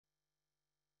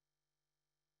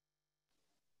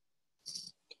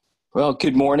Well,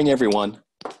 good morning, everyone.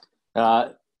 Uh,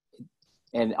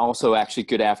 and also actually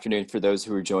good afternoon for those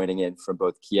who are joining in from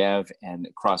both Kyiv and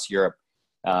across Europe.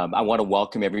 I want to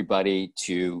welcome everybody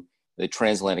to the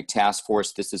Transatlantic Task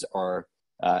Force. This is our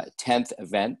 10th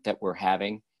event that we're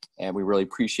having, and we really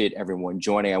appreciate everyone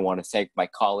joining. I want to thank my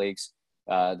colleagues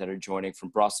that are joining from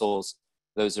Brussels,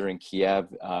 those that are in Kyiv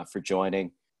for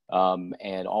joining,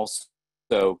 and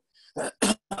also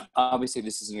obviously,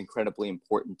 this is an incredibly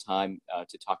important time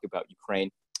to talk about Ukraine.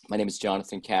 My name is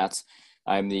Jonathan Katz.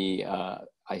 I'm the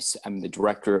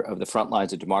director of the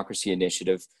Frontlines of Democracy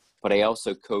Initiative, but I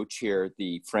also co-chair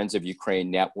the Friends of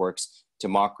Ukraine Network's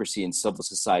Democracy and Civil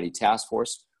Society Task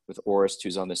Force with Orest,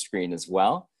 who's on the screen as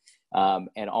well,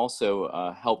 and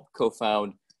also help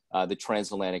co-found the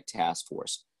Transatlantic Task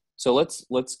Force. So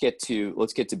let's get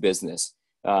to business.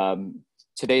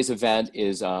 Today's event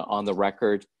is on the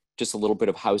record. Just a little bit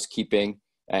of housekeeping.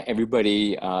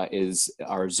 Everybody is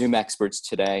our Zoom experts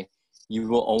today. You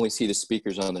will only see the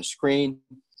speakers on the screen.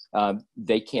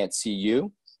 They can't see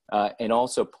you. And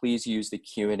also, please use the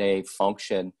Q&A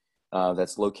function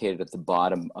that's located at the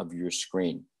bottom of your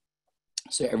screen.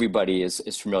 So everybody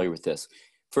is familiar with this.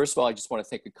 First of all, I just want to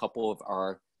thank a couple of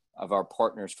our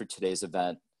partners for today's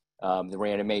event. The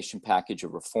Reanimation Package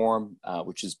of Reform,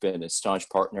 which has been a staunch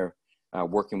partner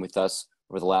working with us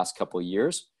over the last couple of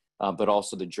years. But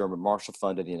also the German Marshall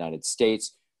Fund of the United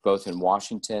States, both in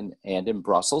Washington and in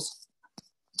Brussels.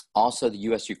 Also the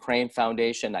U.S.-Ukraine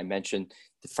Foundation, I mentioned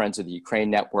the Friends of the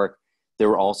Ukraine Network. They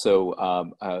were also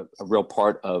a real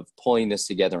part of pulling this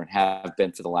together and have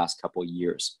been for the last couple of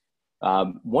years.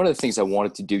 One of the things I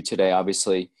wanted to do today,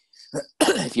 obviously,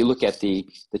 if you look at the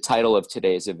title of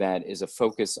today's event, is a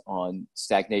focus on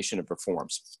stagnation of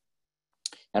reforms.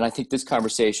 And I think this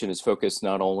conversation is focused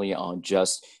not only on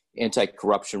just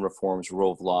anti-corruption reforms,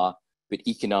 rule of law, but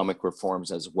economic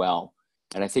reforms as well.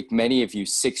 And I think many of you,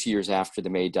 6 years after the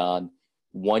Maidan,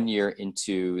 1 year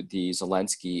into the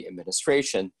Zelenskyy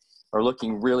administration, are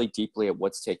looking really deeply at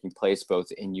what's taking place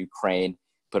both in Ukraine,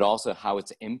 but also how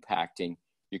it's impacting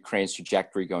Ukraine's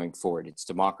trajectory going forward. Its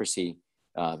democracy,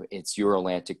 its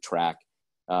Euro-Atlantic track,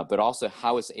 but also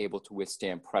how it's able to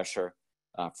withstand pressure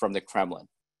from the Kremlin.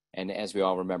 And as we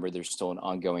all remember, there's still an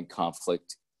ongoing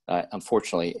conflict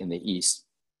unfortunately, in the East.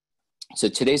 So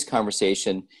today's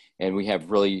conversation, and we have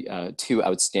really two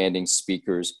outstanding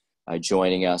speakers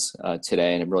joining us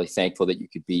today, and I'm really thankful that you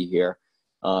could be here,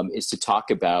 is to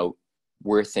talk about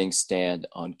where things stand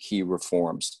on key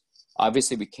reforms.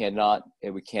 Obviously, we can't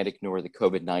ignore the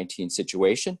COVID-19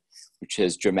 situation, which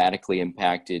has dramatically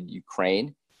impacted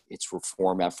Ukraine, its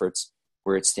reform efforts,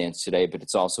 where it stands today, but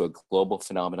it's also a global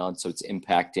phenomenon, so it's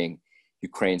impacting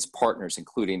Ukraine's partners,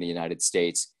 including the United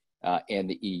States and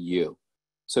the EU.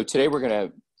 So today we're going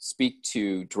to speak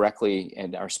to directly,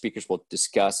 and our speakers will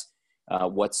discuss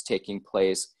what's taking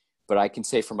place. But I can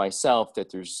say for myself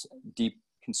that there's deep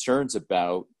concerns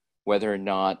about whether or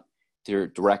not their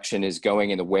direction is going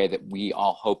in the way that we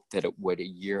all hoped that it would a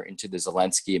year into the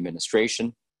Zelenskyy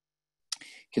administration.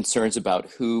 Concerns about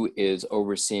who is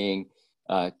overseeing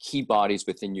key bodies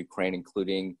within Ukraine,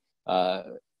 including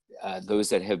those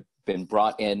that have been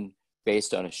brought in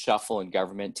based on a shuffle in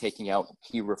government, taking out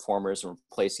key reformers and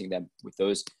replacing them with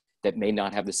those that may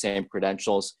not have the same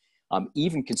credentials.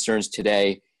 Even concerns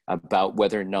today about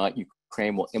whether or not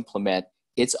Ukraine will implement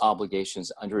its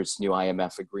obligations under its new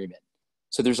IMF agreement.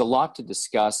 So there's a lot to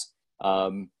discuss.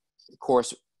 Of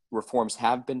course, reforms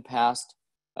have been passed,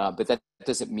 but that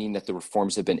doesn't mean that the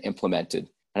reforms have been implemented.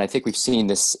 And I think we've seen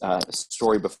this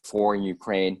story before in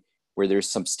Ukraine, where there's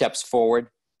some steps forward,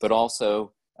 but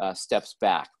also steps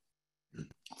back.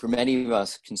 For many of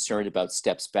us concerned about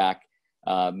steps back,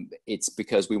 it's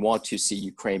because we want to see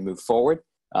Ukraine move forward.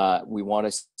 We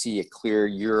want to see a clear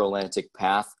Euro-Atlantic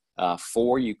path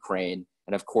for Ukraine.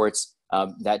 And of course,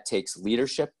 that takes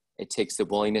leadership. It takes the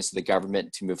willingness of the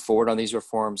government to move forward on these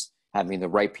reforms, having the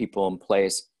right people in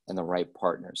place and the right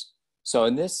partners. So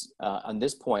on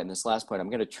this point, this last point, I'm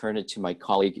going to turn it to my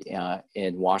colleague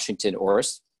in Washington,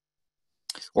 Orest.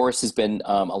 Orest has been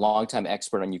a longtime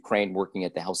expert on Ukraine, working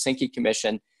at the Helsinki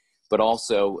Commission, but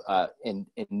also in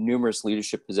numerous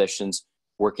leadership positions,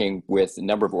 working with a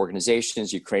number of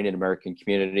organizations, Ukrainian American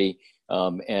community,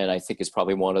 and I think is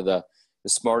probably one of the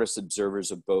smartest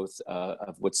observers of both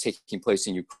of what's taking place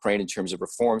in Ukraine in terms of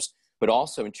reforms, but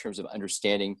also in terms of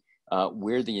understanding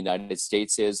where the United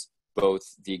States is, both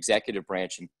the executive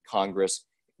branch and Congress,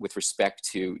 with respect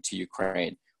to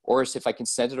Ukraine. Orest, if I can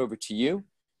send it over to you,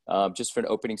 just for an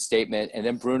opening statement. And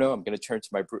then Bruno, I'm going to turn to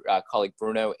my colleague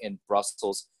Bruno in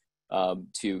Brussels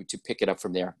to pick it up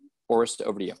from there. Orest,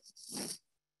 over to you.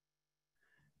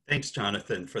 Thanks,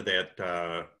 Jonathan, for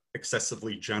that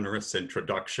excessively generous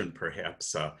introduction,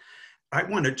 perhaps. I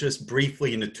want to just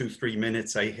briefly, in the 2-3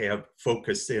 minutes I have,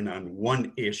 focus in on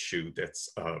one issue that's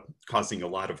causing a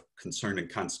lot of concern and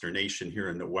consternation here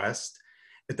in the West,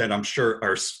 that I'm sure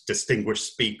our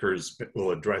distinguished speakers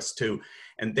will address too,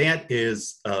 and that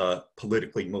is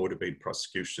politically motivated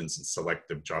prosecutions and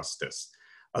selective justice.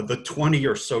 The 20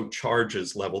 or so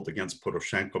charges leveled against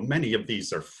Poroshenko, many of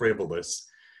these are frivolous,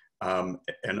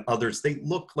 and others, they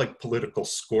look like political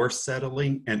score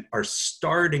settling and are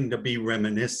starting to be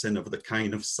reminiscent of the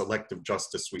kind of selective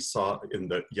justice we saw in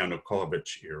the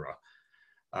Yanukovych era.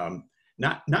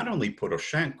 Not only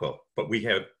Poroshenko, but we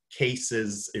have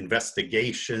cases,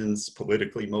 investigations,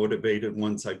 politically motivated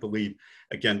ones, I believe,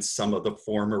 against some of the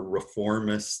former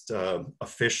reformist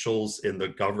officials in the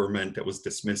government that was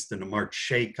dismissed in the March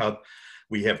shakeup.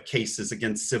 We have cases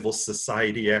against civil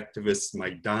society activists,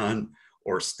 Maidan,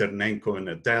 or Sternenko in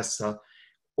Odessa,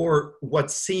 or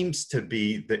what seems to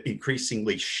be the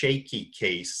increasingly shaky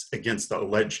case against the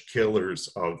alleged killers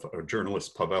of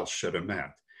journalist Pavel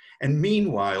Sheremet. And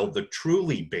meanwhile, the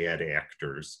truly bad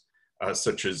actors,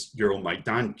 such as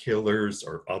Euromaidan killers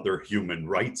or other human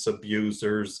rights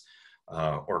abusers,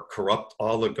 or corrupt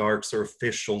oligarchs or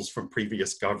officials from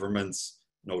previous governments,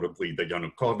 notably the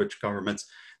Yanukovych governments,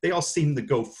 they all seem to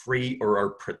go free or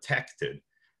are protected.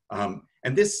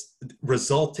 And this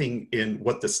resulting in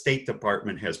what the State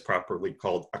Department has properly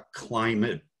called a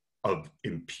climate of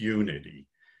impunity.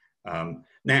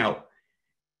 Now,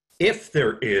 if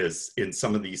there is, in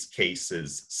some of these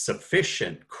cases,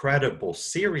 sufficient, credible,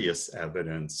 serious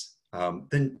evidence,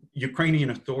 then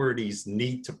Ukrainian authorities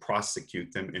need to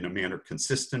prosecute them in a manner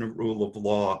consistent with rule of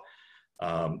law,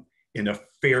 in a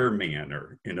fair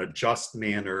manner, in a just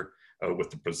manner, with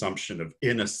the presumption of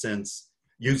innocence,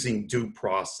 using due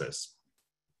process.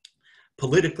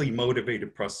 Politically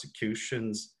motivated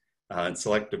prosecutions and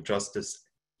selective justice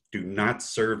do not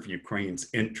serve Ukraine's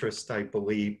interest, I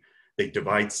believe. They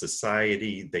divide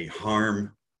society, they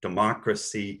harm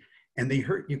democracy, and they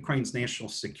hurt Ukraine's national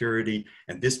security,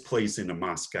 and this plays into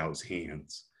Moscow's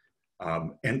hands.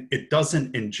 And it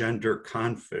doesn't engender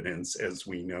confidence, as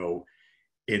we know,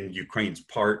 in Ukraine's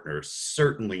partners,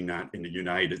 certainly not in the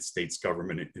United States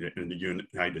government and the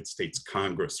United States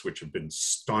Congress, which have been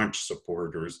staunch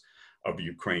supporters of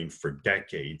Ukraine for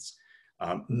decades,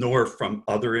 nor from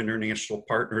other international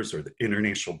partners or the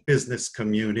international business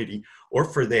community, or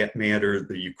for that matter,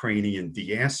 the Ukrainian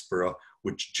diaspora,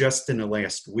 which just in the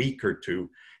last week or two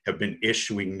have been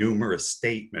issuing numerous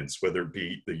statements, whether it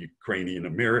be the Ukrainian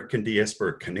American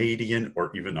diaspora, Canadian,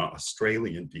 or even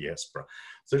Australian diaspora.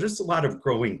 So there's a lot of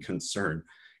growing concern.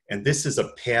 And this is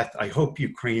a path I hope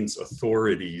Ukraine's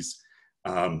authorities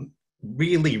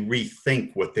really rethink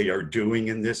what they are doing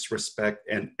in this respect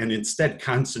and instead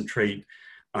concentrate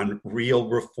on real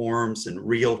reforms and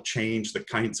real change, the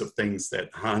kinds of things that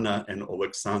Hanna and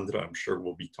Oleksandra, I'm sure,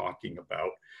 will be talking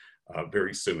about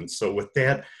very soon. So with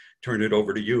that, turn it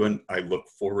over to you, and I look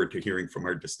forward to hearing from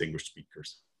our distinguished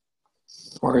speakers.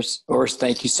 Oris,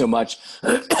 thank you so much.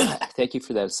 Thank you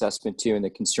for that assessment too, and the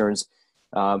concerns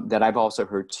that I've also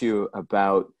heard too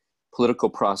about political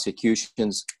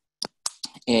prosecutions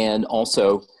and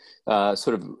also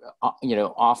sort of,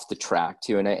 off the track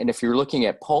too. And if you're looking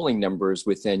at polling numbers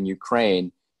within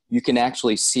Ukraine, you can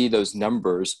actually see those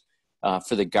numbers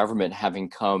for the government having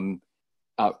come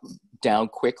down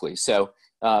quickly. So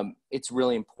it's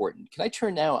really important. Can I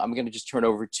turn now? I'm going to just turn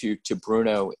over to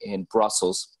Bruno in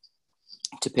Brussels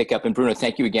to pick up. And Bruno,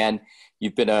 thank you again.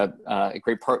 You've been a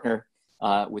great partner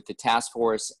with the task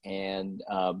force, and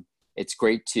it's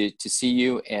great to see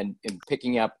you and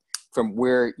picking up from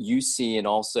where you see, and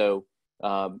also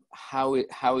how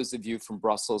is the view from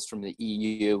Brussels, from the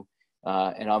EU,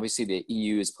 and obviously the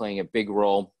EU is playing a big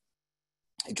role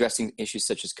addressing issues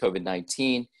such as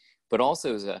COVID-19, but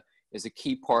also as a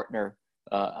key partner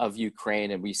of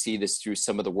Ukraine, and we see this through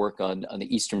some of the work on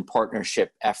the Eastern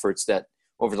Partnership efforts that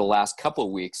over the last couple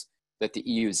of weeks that the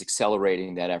EU is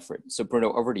accelerating that effort. So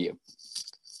Bruno, over to you.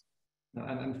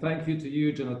 And thank you to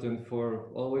you, Jonathan, for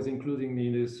always including me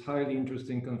in these highly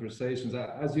interesting conversations.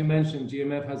 As you mentioned,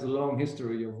 GMF has a long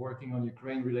history of working on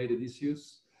Ukraine-related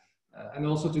issues. And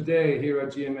also today, here at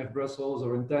GMF Brussels,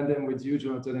 or in tandem with you,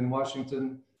 Jonathan, in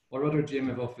Washington, or other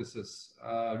GMF offices,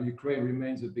 Ukraine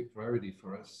remains a big priority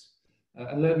for us.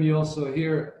 And let me also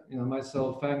here,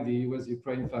 myself thank the US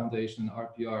Ukraine Foundation,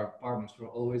 RPR partners, for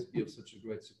always be of such a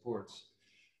great support.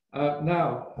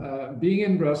 Being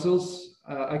in Brussels,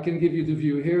 I can give you the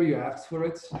view here, you asked for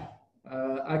it.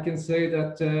 I can say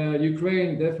that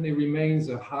Ukraine definitely remains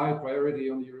a high priority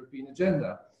on the European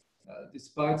agenda,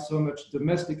 despite so much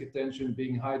domestic attention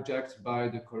being hijacked by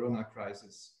the corona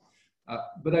crisis.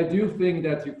 But I do think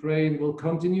that Ukraine will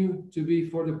continue to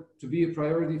be a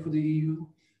priority for the EU.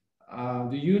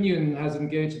 The Union has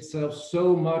engaged itself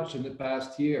so much in the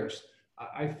past years.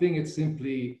 I think it's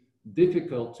simply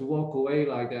difficult to walk away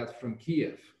like that from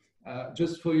Kyiv.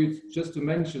 Just to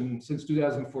mention, since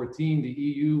 2014, the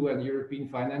EU and European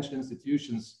financial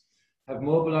institutions have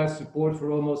mobilized support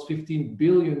for almost 15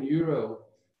 billion euro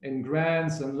in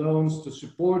grants and loans to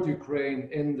support Ukraine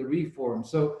in the reform.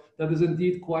 So that is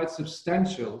indeed quite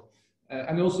substantial,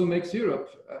 and also makes Europe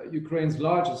Ukraine's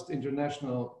largest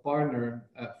international partner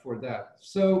for that.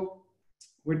 So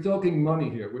we're talking money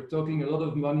here. We're talking a lot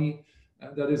of money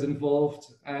that is involved,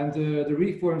 and the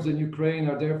reforms in Ukraine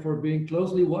are therefore being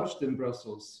closely watched in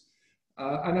Brussels.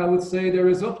 And I would say there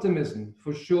is optimism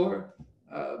for sure,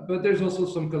 but there's also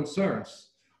some concerns.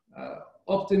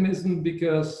 Optimism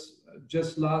because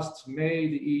just last May,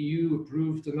 the EU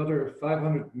approved another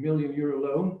 500 million euro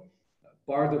loan,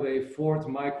 part of a fourth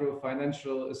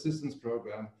micro-financial assistance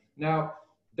program. Now,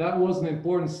 that was an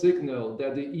important signal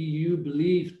that the EU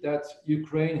believed that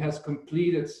Ukraine has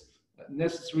completed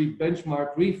necessary benchmark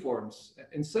reforms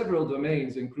in several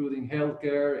domains, including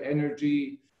healthcare,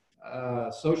 energy,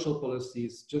 social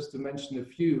policies, just to mention a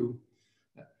few.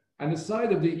 And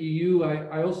aside of the EU,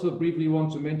 I also briefly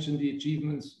want to mention the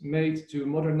achievements made to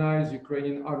modernize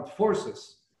Ukrainian armed forces,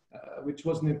 which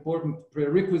was an important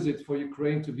prerequisite for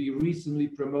Ukraine to be recently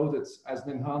promoted as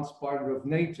an enhanced partner of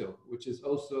NATO, which is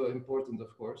also important,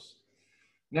 of course.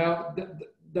 Now,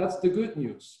 that's the good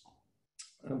news.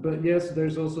 But yes,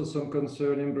 there's also some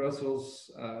concern in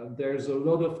Brussels. There's a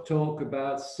lot of talk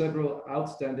about several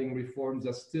outstanding reforms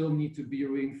that still need to be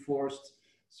reinforced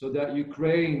so that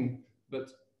Ukraine, but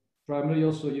primarily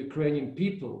also Ukrainian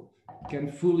people,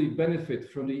 can fully benefit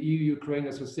from the EU-Ukraine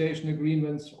association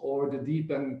agreements or the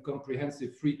deep and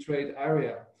comprehensive free trade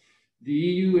area. The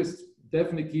EU is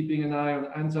definitely keeping an eye on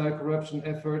anti-corruption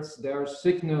efforts. There are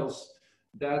signals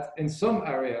that in some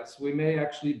areas we may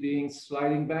actually be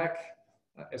sliding back,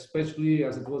 especially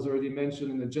as it was already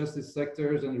mentioned in the justice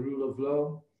sectors and the rule of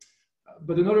law.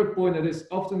 But another point that is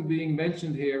often being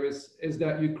mentioned here is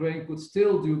that Ukraine could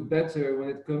still do better when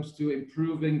it comes to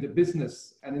improving the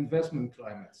business and investment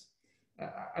climate.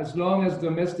 As long as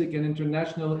domestic and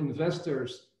international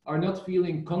investors are not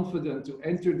feeling confident to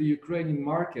enter the Ukrainian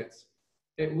market,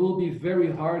 it will be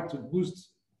very hard to boost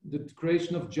the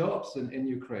creation of jobs in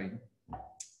Ukraine.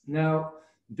 Now,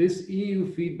 this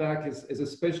EU feedback is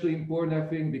especially important, I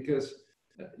think, because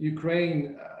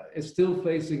Ukraine is still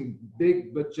facing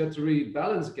big budgetary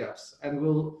balance gaps and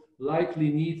will likely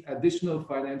need additional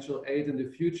financial aid in the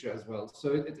future as well. So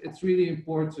it's really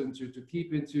important to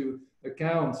keep into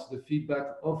account the feedback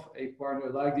of a partner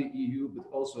like the EU, but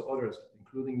also others,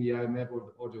 including the IMF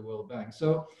or the World Bank.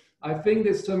 So I think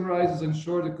this summarizes in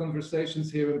short the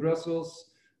conversations here in Brussels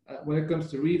when it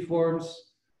comes to reforms.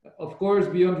 Of course,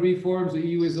 beyond reforms, the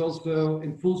EU is also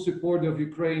in full support of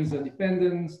Ukraine's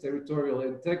independence, territorial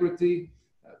integrity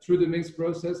through the Minsk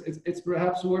process. It's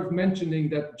perhaps worth mentioning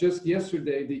that just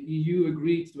yesterday, the EU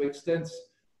agreed to extend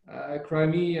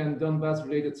Crimea and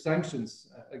Donbass-related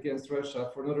sanctions against Russia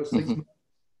for another 6 months.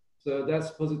 So that's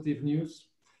positive news.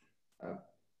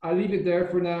 I'll leave it there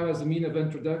for now as a mean of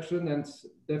introduction, and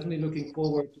definitely looking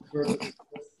forward to further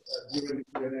discuss during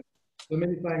the Q&A. So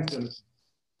many thanks, Jonathan.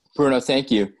 Bruno,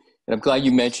 thank you. And I'm glad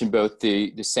you mentioned both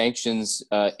the sanctions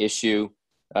issue,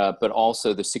 but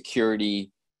also the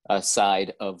security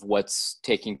side of what's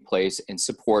taking place and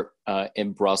support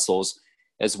in Brussels,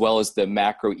 as well as the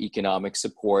macroeconomic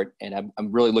support. And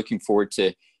I'm really looking forward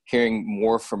to hearing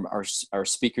more from our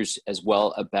speakers as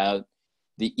well about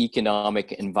the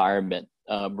economic environment.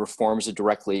 Key reforms are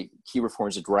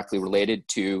directly related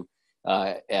to,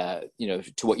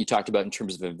 to what you talked about in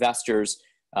terms of investors.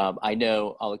 I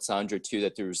know, Oleksandra, too,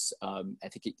 that there's, I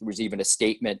think there was even a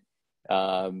statement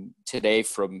today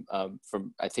from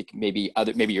I think maybe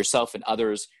yourself and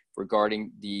others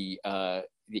regarding the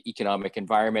economic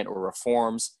environment or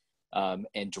reforms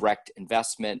and direct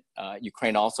investment.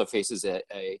 Ukraine also faces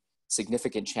a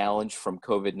significant challenge from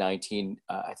COVID-19,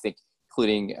 I think,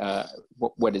 including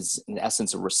what is in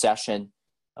essence a recession,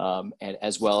 and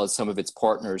as well as some of its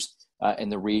partners in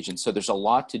the region. So there's a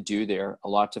lot to do there, a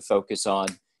lot to focus on.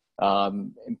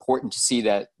 Important to see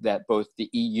that both the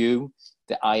EU,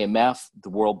 the IMF, the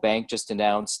World Bank just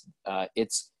announced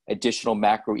its additional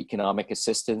macroeconomic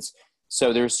assistance.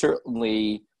 So there's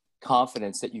certainly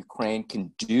confidence that Ukraine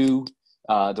can do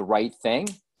the right thing.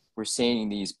 We're seeing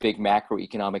these big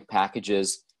macroeconomic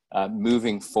packages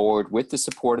moving forward with the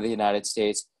support of the United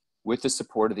States, with the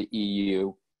support of the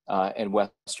EU and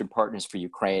Western partners for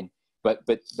Ukraine. But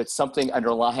something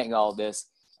underlying all this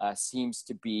seems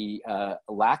to be a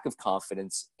lack of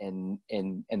confidence in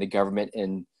the government,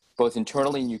 in both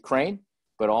internally in Ukraine,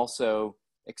 but also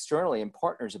externally in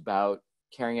partners about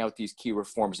carrying out these key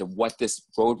reforms and what this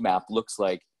roadmap looks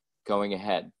like going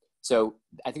ahead. So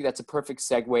I think that's a perfect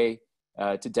segue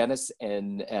to Dennis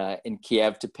in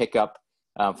Kyiv to pick up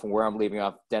from where I'm leaving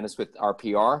off. Dennis with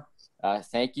RPR,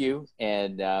 thank you,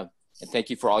 and thank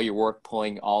you for all your work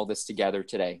pulling all this together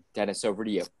today. Dennis, over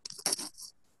to you.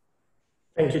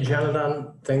 Thank you,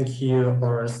 Jonathan. Thank you,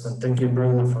 Boris, and thank you,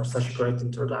 Bruno, for such a great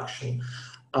introduction.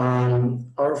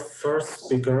 Our first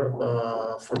speaker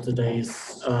for today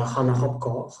is Hanna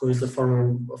Hopko, who is a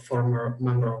former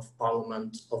member of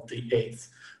Parliament of the 8th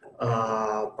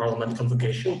Parliament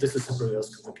Convocation. This is a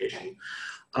previous convocation.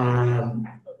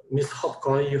 Ms.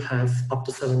 Hopko, you have up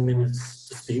to 7 minutes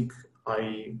to speak.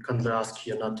 I kindly ask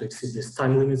you not to exceed these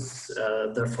time limits,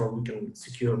 therefore we can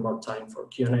secure more time for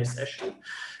Q&A session.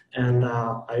 And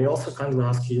I also kindly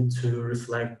ask you to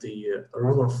reflect the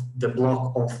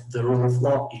block of the rule of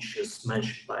law issues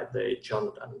mentioned by the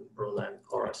Jonathan, Bruno, and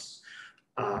Horace.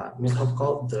 Ms.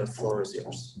 Hopko, the floor is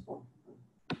yours.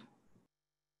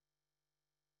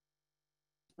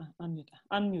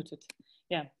 Unmuted.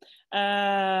 Yeah.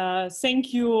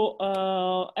 Thank you,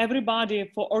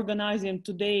 everybody, for organizing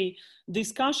today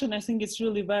discussion. I think it's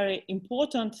really very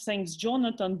important. Thanks,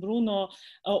 Jonathan, Bruno,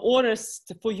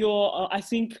 Orest, for your, I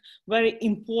think, very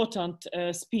important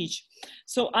speech.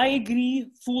 So I agree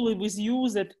fully with you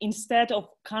that instead of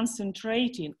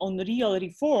concentrating on real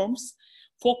reforms,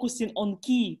 focusing on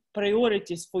key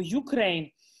priorities for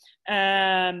Ukraine,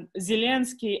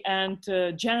 Zelenskyy and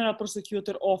General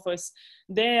Prosecutor Office,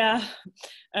 they are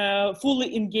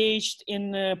fully engaged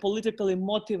in politically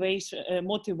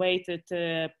motivated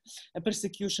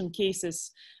persecution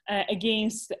cases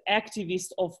against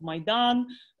activists of Maidan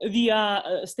via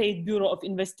State Bureau of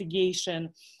Investigation,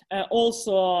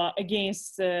 also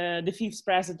against the 5th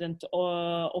President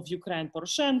of Ukraine,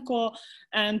 Poroshenko,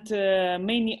 and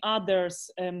many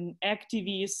others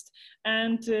activists.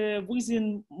 And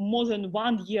within more than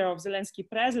 1 year of Zelenskyy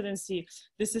presidency,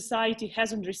 the society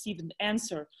hasn't received an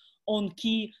answer on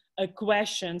key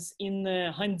questions in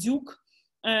Handyuk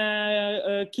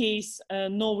case,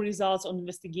 no results on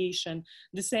investigation.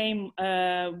 The same,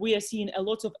 we are seeing a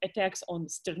lot of attacks on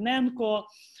Sternenko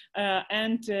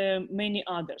and many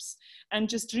others. And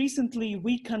just recently,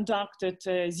 we conducted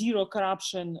a zero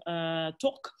corruption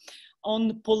talk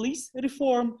on police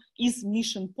reform. Is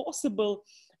mission possible?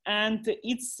 And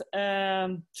it's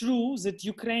true that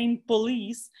Ukraine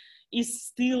police is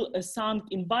still sunk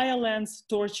in violence,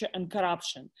 torture, and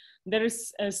corruption. There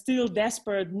is still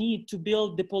desperate need to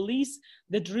build the police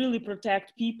that really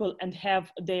protect people and have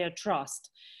their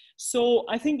trust. So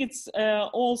I think it's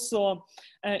also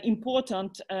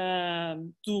important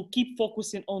to keep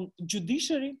focusing on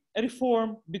judiciary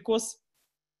reform, because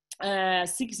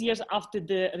 6 years after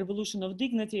the Revolution of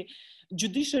Dignity,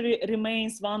 judiciary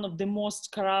remains one of the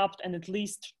most corrupt and at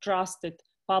least trusted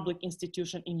public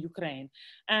institution in Ukraine.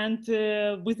 And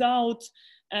without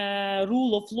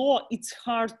rule of law, it's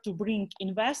hard to bring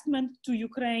investment to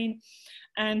Ukraine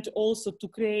and also to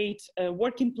create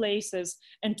working places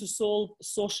and to solve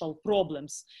social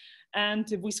problems. And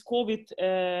with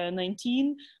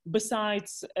COVID-19,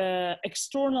 besides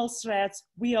external threats,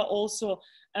 we are also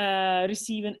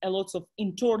receiving a lot of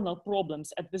internal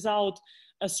problems. And without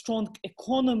a strong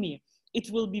economy, it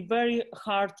will be very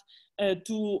hard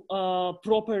to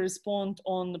properly respond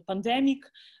on the pandemic.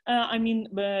 I mean,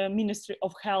 the Ministry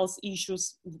of Health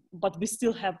issues, but we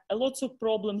still have a lot of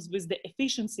problems with the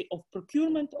efficiency of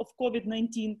procurement of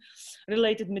COVID-19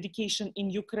 related medication in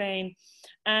Ukraine,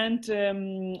 and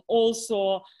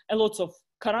also a lot of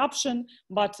corruption.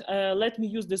 But let me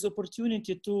use this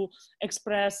opportunity to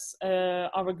express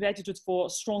our gratitude for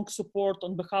strong support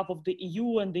on behalf of the EU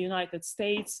and the United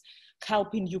States,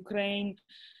 helping Ukraine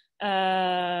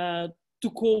to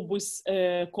cope with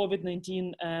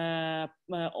COVID-19,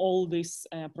 all these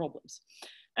problems.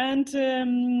 And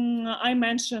I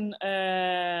mentioned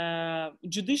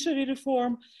judiciary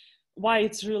reform. Why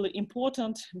it's really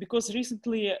important? Because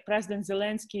recently President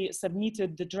Zelenskyy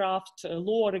submitted the draft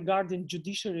law regarding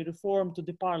judiciary reform to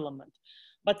the parliament,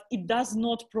 but it does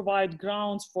not provide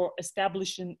grounds for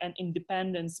establishing an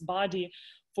independent body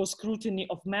for scrutiny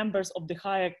of members of the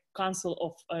Higher Council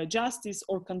of Justice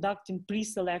or conducting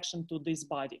pre-selection to this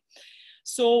body.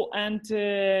 So, and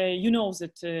you know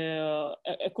that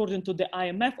according to the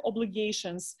IMF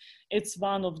obligations, it's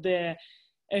one of the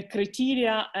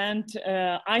criteria, and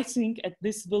I think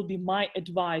this will be my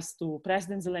advice to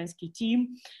President Zelenskyy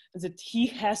team, that he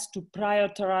has to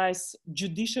prioritize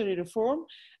judiciary reform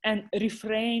and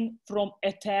refrain from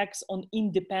attacks on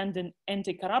independent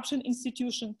anti-corruption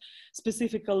institutions,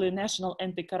 specifically National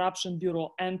Anti-Corruption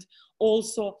Bureau, and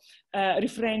also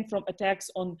refrain from attacks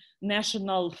on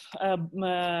National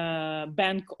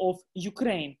Bank of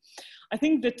Ukraine. I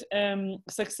think that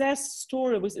success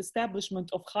story with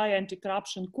establishment of high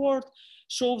anti-corruption court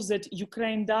shows that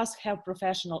Ukraine does have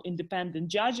professional independent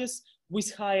judges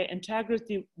with higher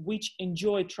integrity, which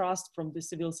enjoy trust from the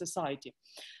civil society.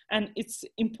 And it's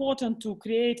important to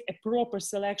create a proper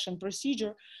selection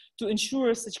procedure to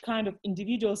ensure such kind of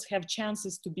individuals have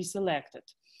chances to be selected.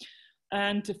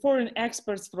 And foreign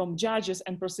experts from judges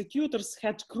and prosecutors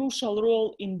had crucial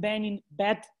role in banning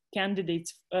bad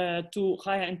candidates to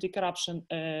higher anti-corruption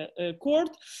court,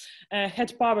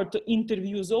 had power to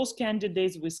interview those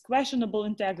candidates with questionable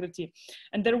integrity,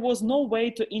 and there was no way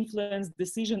to influence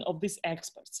decision of these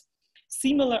experts.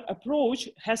 Similar approach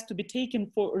has to be taken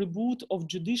for reboot of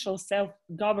judicial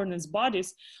self-governance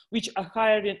bodies, which are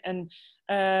hiring and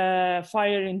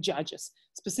firing judges,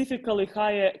 specifically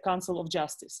Higher Council of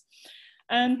Justice.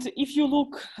 And if you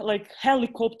look like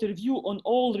helicopter view on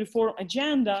all reform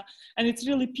agenda, and it's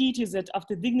really pity that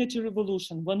after Dignity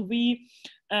Revolution, when we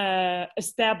founded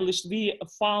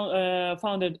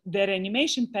the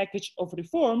reanimation package of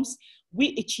reforms,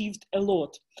 we achieved a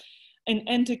lot. In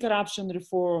anti-corruption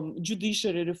reform,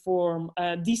 judiciary reform,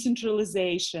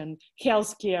 decentralization,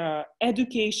 healthcare,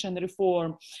 education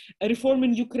reform, reform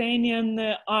in Ukrainian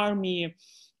army,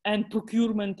 and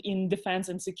procurement in defense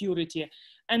and security.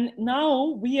 And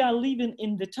now we are living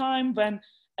in the time when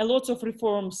a lot of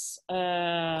reforms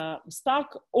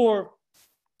stuck, or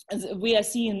we are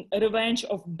seeing a revenge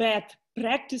of bad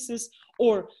practices,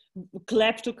 or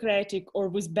kleptocratic or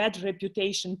with bad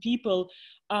reputation people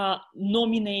are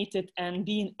nominated and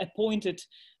being appointed,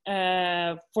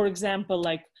 for example,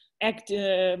 like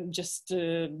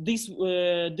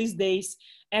these days,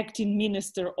 acting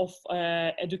Minister of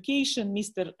Education,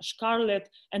 Mr. Scarlett,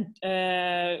 and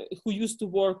who used to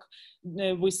work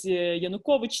with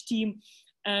Yanukovych team.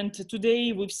 And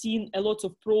today we've seen a lot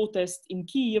of protests in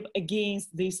Kyiv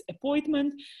against this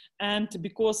appointment, and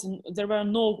because there were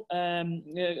no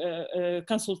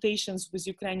consultations with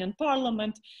Ukrainian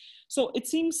parliament. So it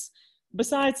seems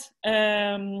besides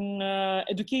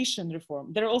education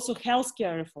reform, there are also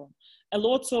healthcare reform. A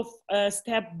lot of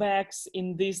step backs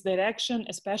in this direction,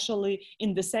 especially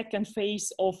in the second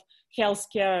phase of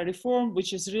healthcare reform,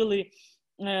 which is really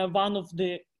one of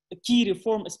the key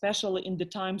reform, especially in the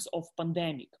times of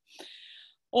pandemic.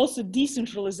 Also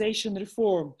decentralization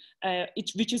reform,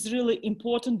 which is really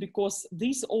important because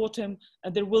this autumn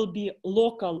there will be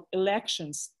local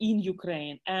elections in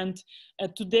Ukraine. And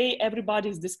today everybody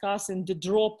is discussing the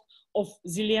drop of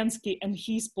Zelenskyy and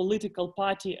his political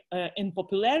party in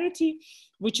popularity,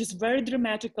 which is very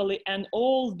dramatically, and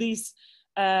all these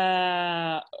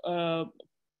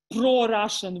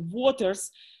pro-Russian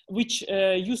voters, which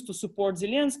used to support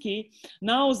Zelenskyy,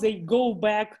 now they go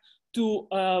back to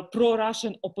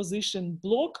pro-Russian opposition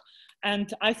bloc.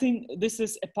 And I think this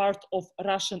is a part of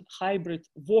Russian hybrid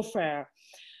warfare.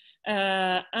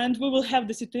 And we will have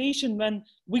the situation when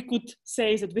we could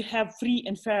say that we have free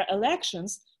and fair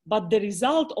elections, but the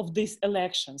result of these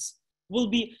elections will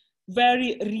be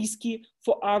very risky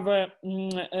for our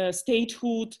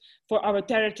statehood, for our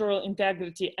territorial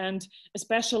integrity, and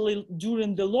especially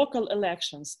during the local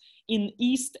elections in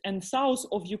east and south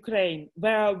of Ukraine,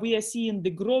 where we are seeing the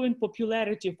growing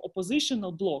popularity of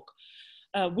oppositional bloc,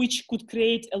 which could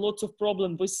create a lot of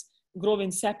problems with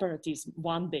growing separatism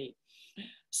one day.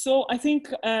 So I think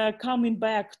coming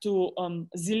back to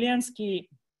Zelenskyy,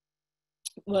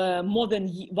 more than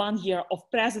 1 year of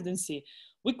presidency,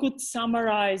 we could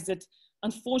summarize that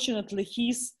unfortunately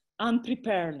his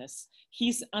unpreparedness,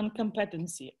 his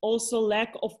incompetency, also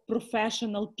lack of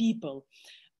professional people,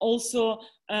 also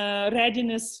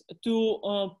readiness to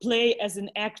play as an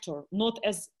actor, not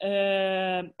as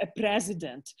a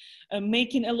president,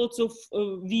 making a lot of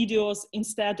videos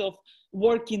instead of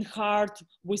working hard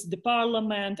with the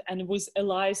parliament and with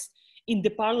allies in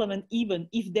the parliament, even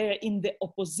if they're in the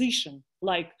opposition,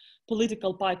 like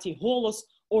political party Holos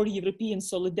or European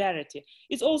Solidarity.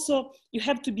 It's also, you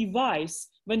have to be wise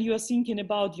when you are thinking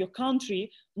about your country,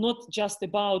 not just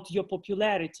about your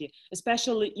popularity,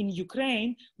 especially in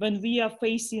Ukraine, when we are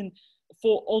facing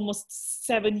for almost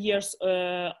 7 years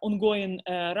ongoing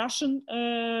Russian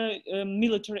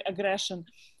military aggression,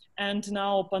 and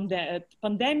now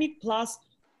pandemic plus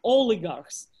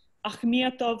oligarchs,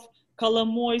 Akhmetov,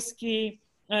 Kolomoisky,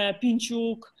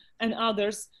 Pinchuk, and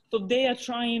others. So they are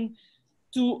trying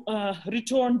to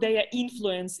return their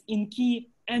influence in key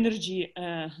energy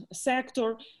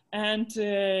sector, And,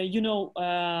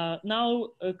 now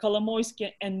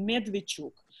Kolomoisky and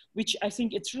Medvedchuk, which I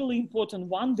think it's really important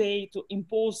one day to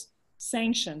impose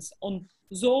sanctions on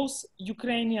those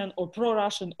Ukrainian or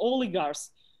pro-Russian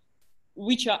oligarchs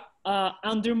which are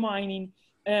undermining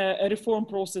a reform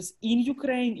process in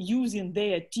Ukraine, using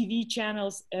their TV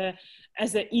channels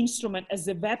as an instrument, as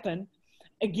a weapon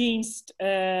against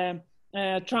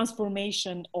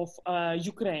transformation of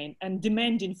Ukraine, and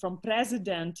demanding from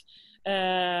president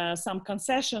some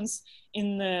concessions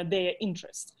in their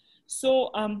interest.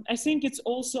 So I think it's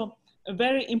also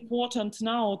very important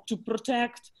now to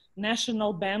protect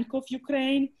National Bank of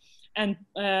Ukraine and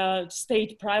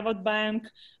state private bank.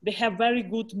 They have very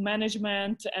good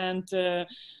management, and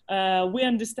we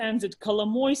understand that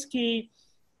Kolomoisky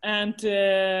and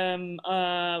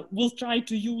will try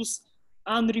to use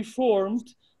unreformed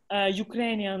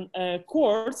Ukrainian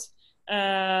courts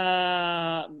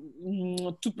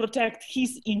to protect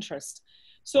his interest.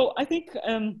 So I think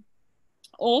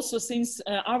also, since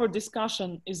our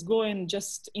discussion is going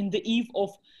just in the eve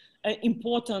of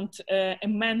important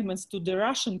amendments to the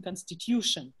Russian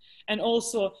constitution, and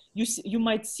also you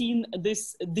might seen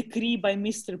this decree by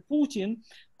Mr. Putin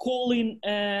calling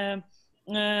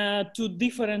to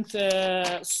different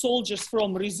soldiers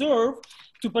from reserve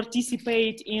to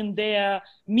participate in their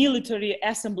military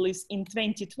assemblies in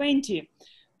 2020.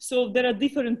 So there are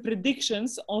different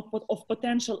predictions of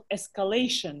potential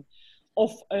escalation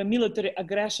of military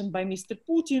aggression by Mr.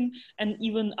 Putin, and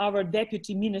even our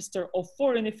Deputy Minister of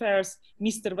Foreign Affairs,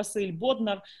 Mr. Vasyl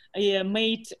Bodnar,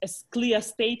 made a clear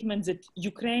statement that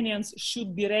Ukrainians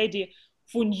should be ready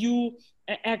for new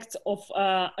acts of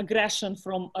aggression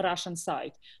from Russian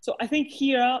side. So I think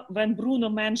here, when Bruno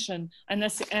mentioned, and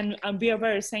we are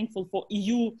very thankful for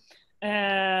EU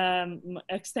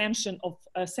extension of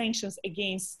sanctions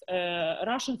against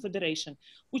Russian Federation,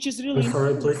 which is really I'm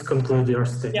sorry, please conclude your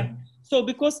statement. Yeah. So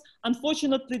because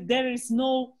unfortunately there is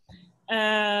no,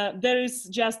 there is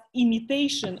just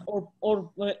imitation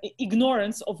or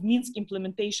ignorance of Minsk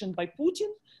implementation by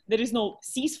Putin. There is no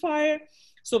ceasefire.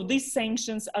 So these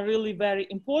sanctions are really very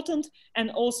important.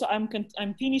 And also I'm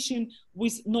finishing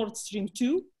with Nord Stream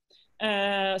 2.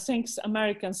 Thanks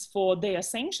Americans for their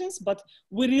sanctions, but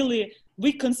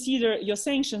we consider your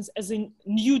sanctions as in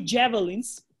new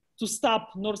javelins to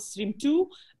stop Nord Stream 2,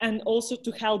 and also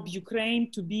to help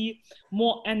Ukraine to be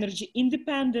more energy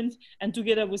independent, and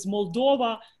together with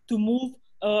Moldova to move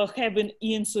having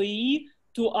ENSOE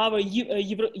to our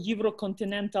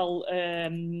Euro-continental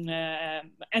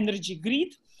energy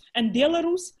grid. And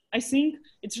Belarus, I think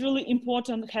it's really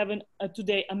important having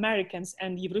today Americans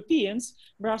and Europeans,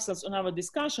 Brussels, on our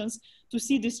discussions to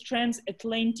see this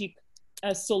transatlantic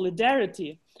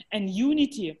solidarity and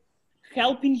unity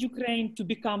helping Ukraine to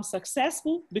become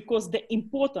successful, because the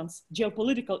importance,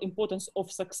 geopolitical importance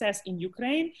of success in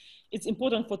Ukraine, it's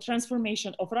important for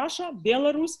transformation of Russia,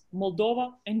 Belarus,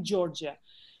 Moldova, and Georgia.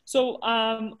 So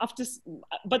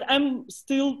but I'm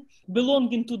still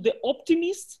belonging to the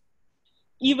optimists,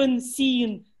 even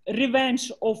seeing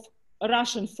revenge of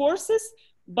Russian forces,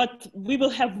 but we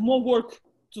will have more work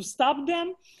to stop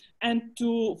them and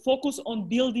to focus on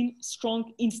building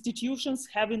strong institutions,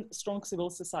 having strong civil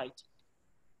society.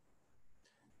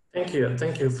 Thank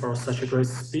you for such a great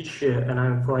speech, and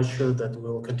I'm quite sure that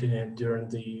we'll continue during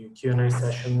the Q&A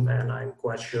session, and I'm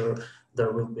quite sure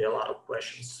there will be a lot of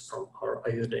questions from our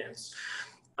audience.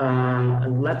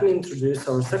 And let me introduce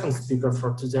our second speaker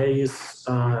for today is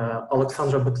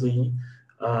Oleksandra Betliy,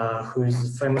 who is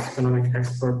a famous economic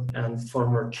expert and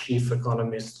former chief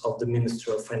economist of the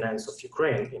Ministry of Finance of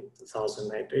Ukraine in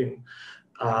 2019.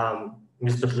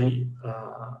 Ms. Betliy,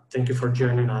 thank you for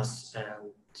joining us,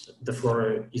 and the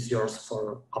floor is yours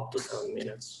for up to 7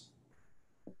 minutes.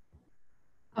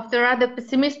 After a rather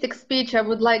pessimistic speech, I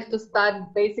would like to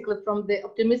start basically from the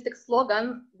optimistic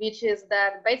slogan, which is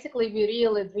that basically we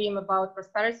really dream about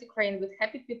prosperous Ukraine with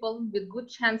happy people, with good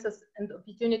chances and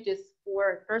opportunities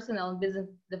for personal and business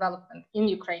development in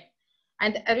Ukraine.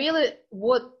 And I really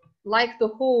would like to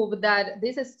hope that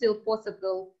this is still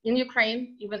possible in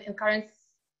Ukraine, even in current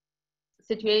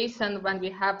situation when we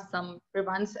have some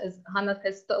revenge, as Hanna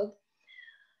has told.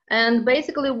 And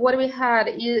basically what we have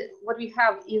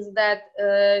is that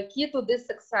key to this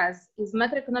success is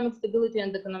macroeconomic stability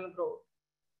and economic growth.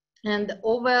 And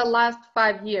over the last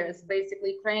 5 years,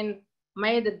 basically Ukraine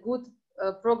made a good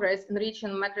progress in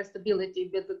reaching macro stability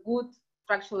with the good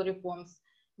structural reforms,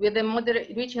 with a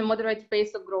reaching moderate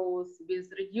pace of growth,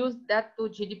 with reduced debt to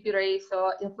GDP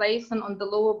ratio, inflation on the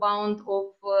lower bound of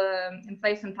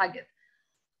inflation target.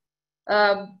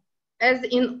 as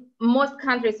in most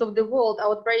countries of the world,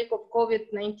 outbreak of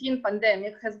COVID-19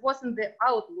 pandemic has worsened the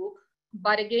outlook.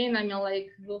 But again, I mean, like,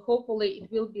 hopefully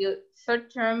it will be a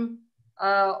short-term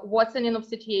worsening of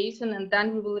situation, and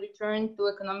then we will return to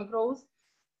economic growth.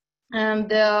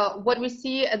 And what we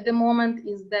see at the moment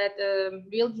is that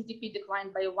real GDP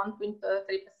declined by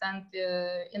 1.3%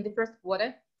 in the first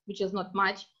quarter, which is not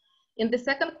much. In the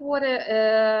second quarter,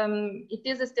 it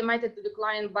is estimated to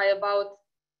decline by about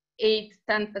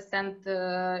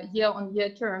 8–10% year-on-year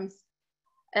terms.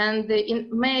 And in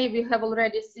May, we have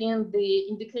already seen the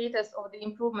indicators of the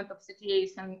improvement of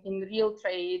situation in real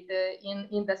trade, in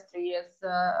industries,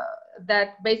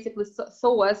 that basically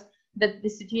show us that the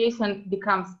situation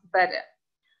becomes better.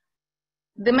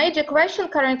 The major question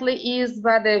currently is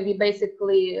whether we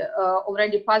basically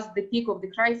already passed the peak of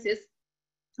the crisis.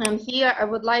 And here I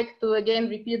would like to again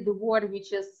repeat the word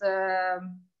which is,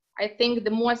 I think,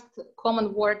 the most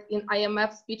common word in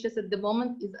IMF speeches at the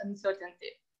moment is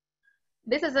uncertainty.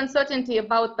 This is uncertainty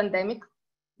about pandemic.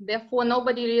 Therefore,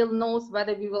 nobody really knows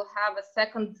whether we will have a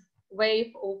second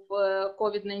wave of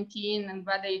COVID-19 and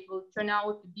whether it will turn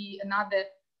out to be another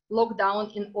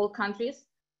lockdown in all countries.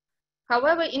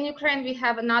 However, in Ukraine, we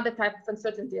have another type of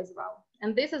uncertainty as well.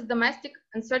 And this is domestic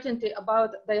uncertainty about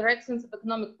directions of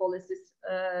economic policies,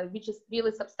 which is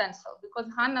really substantial,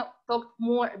 because Hanna talked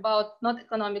more about not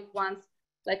economic ones,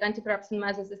 like anti-corruption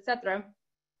measures, etc.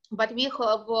 But we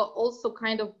have also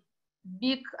kind of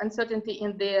big uncertainty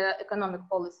in the economic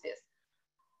policies.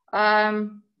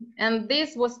 And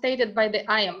this was stated by the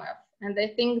IMF. And I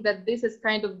think that this is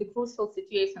kind of the crucial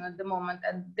situation at the moment.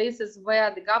 And this is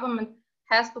where the government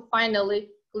has to finally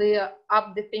clear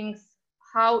up the things,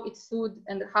 how it should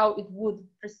and how it would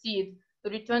proceed to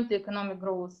return to economic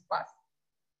growth path.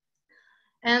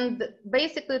 And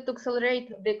basically, to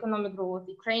accelerate the economic growth,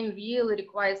 Ukraine really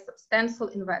requires substantial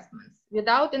investments.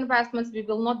 Without investments, we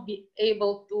will not be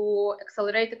able to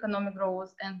accelerate economic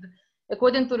growth. And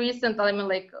according to recent, I mean,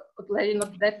 like,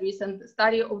 not that recent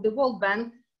study of the World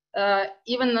Bank,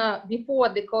 even before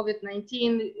the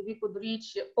COVID-19, we could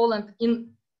reach Poland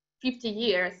in 50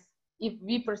 years if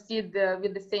we proceed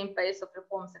with the same pace of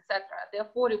reforms, etc.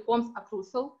 Therefore, reforms are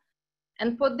crucial.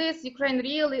 And for this, Ukraine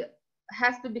really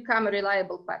has to become a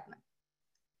reliable partner.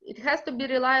 It has to be a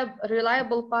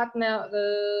reliable partner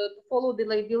to follow the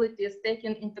liabilities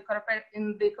taken into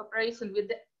in the cooperation with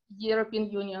the European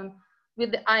Union,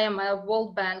 with the IMF,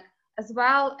 World Bank, as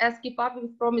well as keep up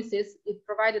with promises it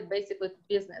provided basically to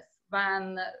business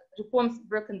when reforms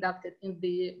were conducted in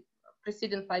the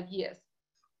preceding 5 years.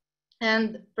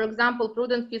 And for example,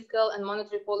 prudent fiscal and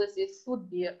monetary policies should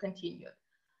be continued.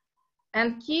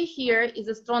 And key here is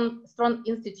a strong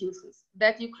institutions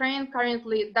that Ukraine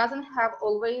currently doesn't have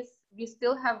always. We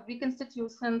still have weak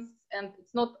institutions, and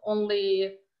it's not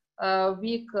only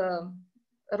weak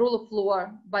rule of law,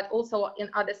 but also in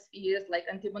other spheres like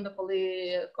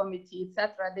anti-monopoly committee,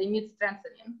 etc. They need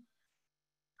strengthening.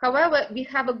 However, we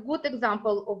have a good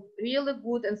example of really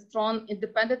good and strong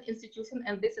independent institution,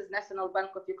 and this is National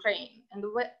Bank of Ukraine. And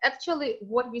actually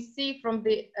what we see from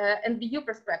the NBU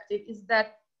perspective is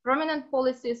that prominent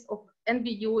policies of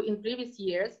NBU in previous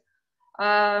years,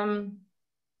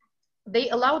 they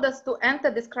allowed us to enter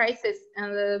this crisis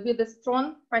with a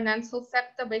strong financial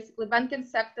sector, basically banking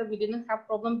sector. We didn't have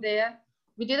problem there.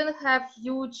 We didn't have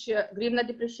huge hryvnia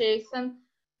depreciation.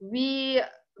 We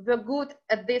were good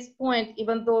at this point,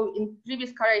 even though in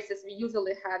previous crises we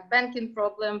usually had banking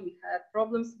problem, we had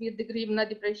problems with the hryvnia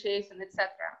depreciation, etc.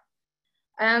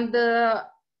 And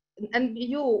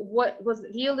NBU was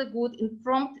really good in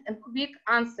prompt and quick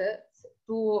answers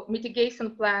to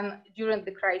mitigation plan during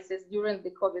the crisis, during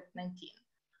the COVID-19.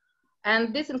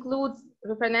 And this includes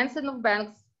refinancing of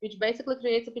banks, which basically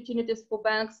creates opportunities for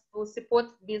banks to support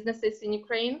businesses in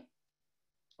Ukraine.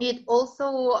 It also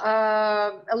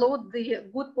allowed the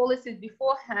good policies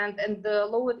beforehand and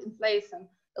lowered inflation,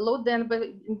 allowed the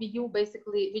NBU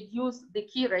basically reduce the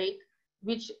key rate,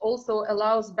 which also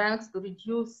allows banks to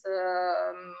reduce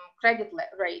credit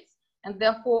rates, and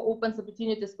therefore opens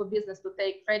opportunities for business to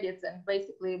take credits and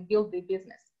basically build the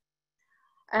business.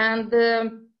 And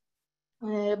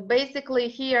basically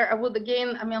here, I would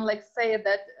again, say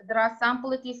that there are some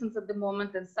politicians at the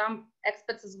moment and some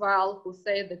experts as well who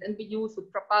say that NBU should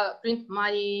print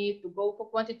money to go for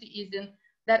quantity easing,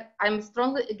 that I'm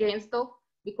strongly against of,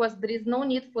 because there is no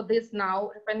need for this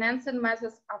now. Refinancing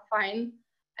measures are fine.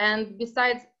 And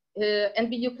besides,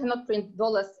 NBU cannot print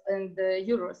dollars and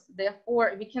euros.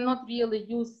 Therefore, we cannot really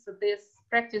use this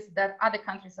practice that other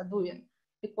countries are doing,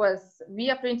 because we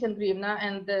are printing hryvnia,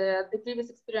 and the previous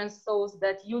experience shows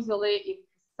that usually if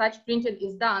such printing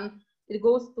is done, it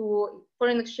goes to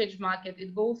foreign exchange market,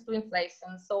 it goes to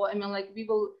inflation. So I mean, like, we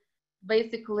will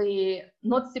basically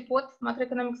not support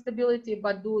macroeconomic stability,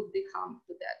 but do the harm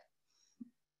to that.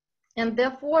 And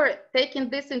therefore, taking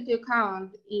this into account,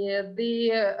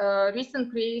 the recent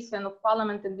creation of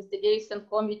Parliament Investigation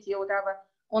Committee or whatever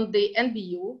on the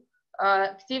NBU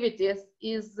activities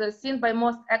is seen by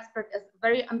most experts as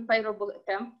very unfavorable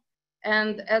attempt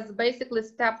and as basically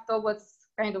step towards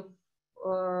kind of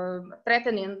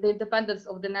threatening the independence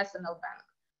of the national bank.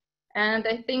 And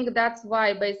I think that's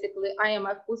why basically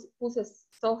IMF pushes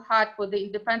so hard for the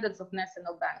independence of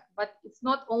national bank. But it's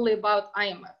not only about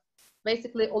IMF.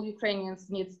 Basically, all Ukrainians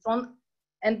need strong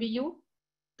NBU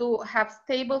to have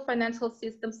stable financial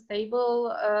system, stable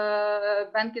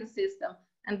banking system,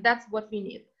 and that's what we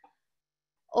need.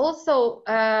 Also,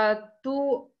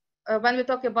 when we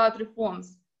talk about reforms,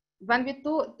 when we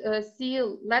see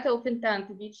letter of intent,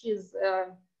 which is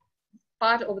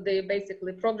part of the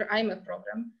basically IMF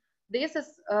program, this is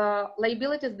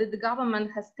liabilities that the government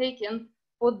has taken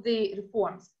for the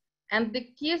reforms. And the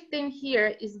key thing here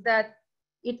is that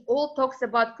it all talks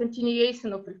about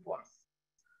continuation of reforms.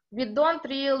 We don't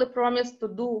really promise to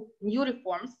do new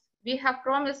reforms. We have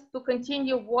promised to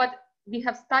continue what we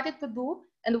have started to do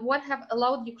and what have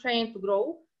allowed Ukraine to grow,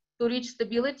 to reach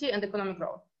stability and economic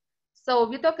growth. So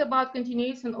we talk about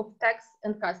continuation of tax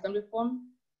and custom reform,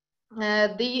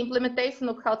 the implementation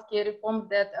of healthcare reform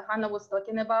that Hanna was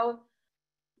talking about.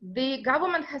 The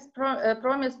government has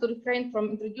promised to refrain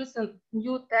from introducing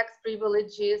new tax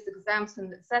privileges,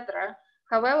 exemptions, etc.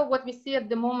 However, what we see at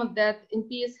the moment that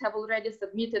MPs have already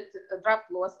submitted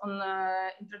draft laws on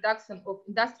introduction of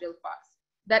industrial parks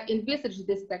that envisage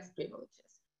these tax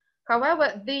privileges.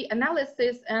 However, the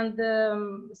analysis and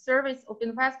surveys of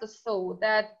investors show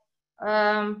that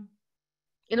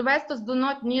investors do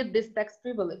not need these tax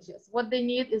privileges. What they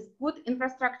need is good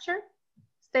infrastructure,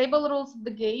 stable rules of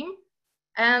the game.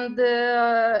 And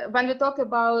when we talk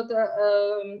about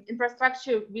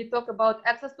infrastructure, we talk about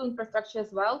access to infrastructure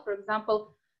as well. For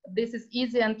example, this is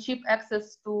easy and cheap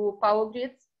access to power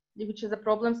grids, which is a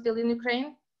problem still in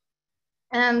Ukraine.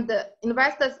 And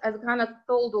investors, as Hanna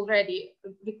told already,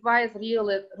 requires real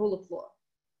rule of law.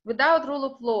 Without rule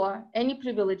of law, any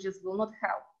privileges will not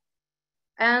help.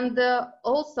 And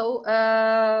also,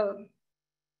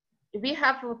 we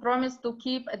have promised to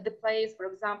keep at the place, for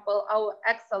example, our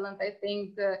excellent, I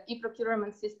think,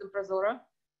 e-procurement system, ProZorro,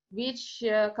 which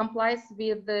complies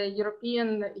with the European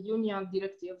Union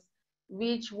directives,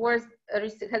 which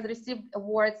has received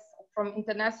awards from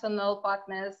international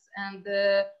partners. And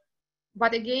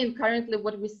but again, currently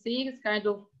what we see is kind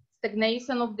of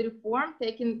stagnation of the reform,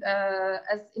 taken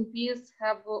as MPs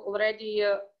have already,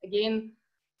 again,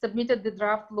 submitted the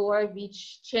draft law,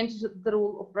 which changed the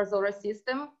rule of ProZorro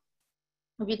system,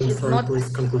 which is not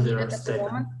completed at the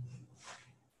moment.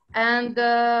 And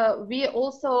we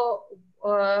also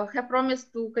have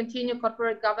promised to continue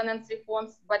corporate governance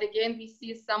reforms, but again, we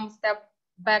see some step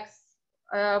backs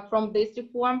from this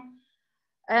reform.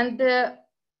 And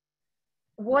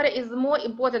what is more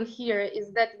important here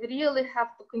is that we really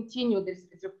have to continue these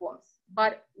reforms.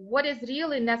 But what is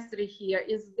really necessary here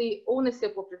is the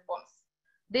ownership of reforms.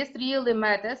 This really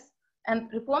matters, and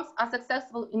reforms are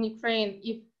successful in Ukraine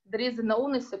if there is an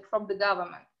ownership from the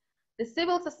government. The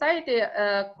civil society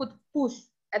could push,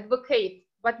 advocate,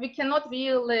 but we cannot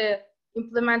really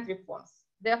implement reforms.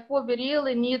 Therefore, we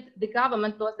really need the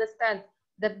government to understand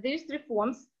that these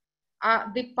reforms are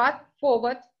the path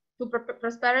forward to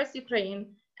prosperous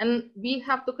Ukraine, and we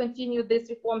have to continue these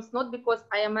reforms not because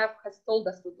IMF has told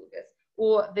us to do this,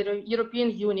 or the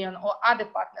European Union or other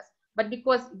partners, but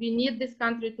because we need this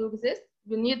country to exist,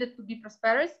 we need it to be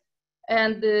prosperous,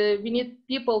 and we need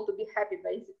people to be happy,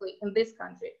 basically, in this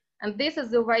country. And this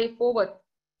is the way forward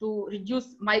to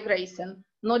reduce migration,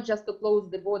 not just to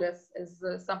close the borders, as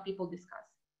some people discuss.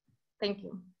 Thank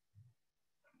you.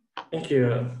 Thank you.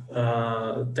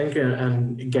 Thank you.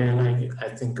 And again, I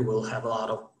think we'll have a lot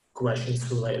of questions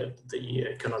related to the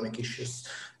economic issues,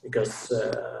 because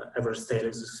every state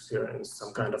is experiencing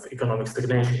some kind of economic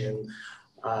stagnation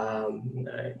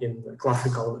in the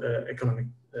classical economic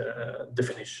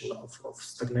definition of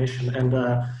stagnation. And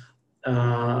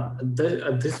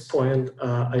at this point,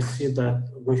 I see that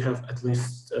we have at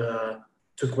least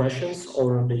 2 questions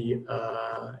already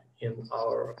in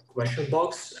our question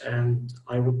box, and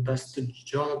I would pass to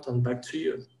Jonathan, back to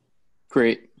you.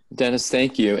 Great, Dennis,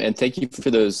 thank you. And thank you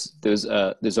for those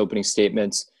opening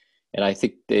statements. And I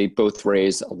think they both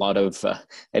raise a lot of,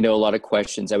 I know a lot of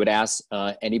questions. I would ask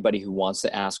anybody who wants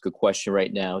to ask a question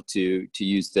right now to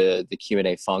use the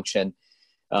Q&A function.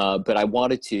 But I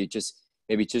wanted to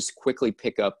maybe just quickly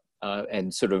pick up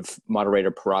and sort of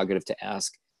moderator prerogative to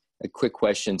ask a quick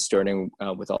question, starting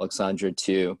with Oleksandra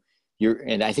too.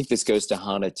 And I think this goes to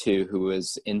Hanna too, who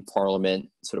was in Parliament,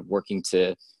 sort of working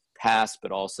to pass,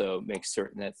 but also make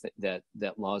certain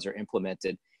that laws are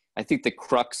implemented. I think the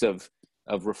crux of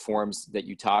reforms that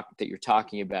you're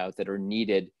talking about that are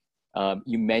needed.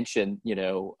 You mentioned,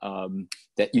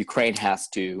 that Ukraine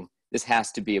this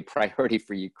has to be a priority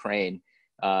for Ukraine.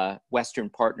 Western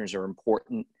partners are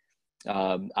important.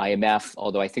 IMF,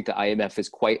 although I think the IMF is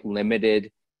quite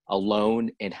limited alone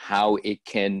in how it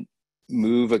can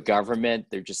move a government.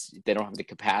 They don't have the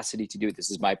capacity to do it.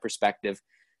 This is my perspective,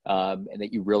 and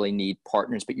that you really need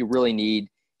partners, but you really need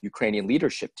Ukrainian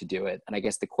leadership to do it. And I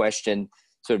guess the question,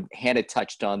 sort of Hanna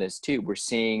touched on this too, we're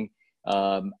seeing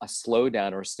a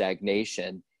slowdown or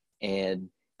stagnation. And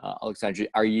Oleksandra,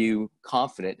 are you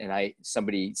confident? And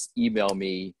somebody emailed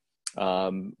me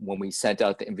when we sent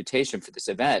out the invitation for this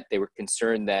event. They were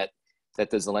concerned that the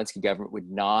Zelenskyy government would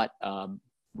not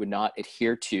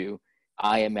adhere to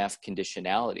IMF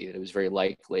conditionality, that it was very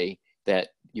likely that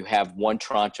you have one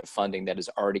tranche of funding that has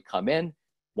already come in,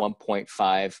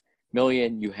 1.5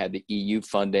 million, you had the EU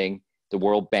funding, the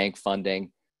World Bank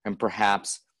funding, and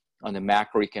perhaps on the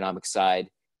macroeconomic side,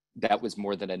 that was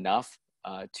more than enough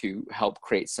to help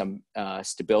create some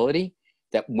stability,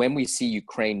 that when we see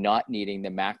Ukraine not needing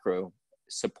the macro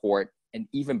support, and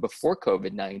even before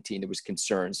COVID-19, there was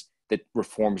concerns that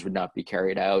reforms would not be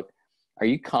carried out. Are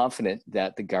you confident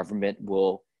that the government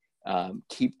will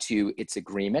keep to its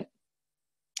agreement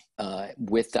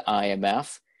with the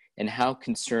IMF? And how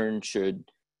concerned should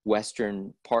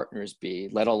Western partners be,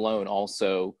 let alone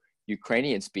also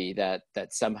Ukrainians be, that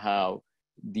somehow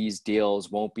these deals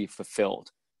won't be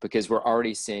fulfilled? Because we're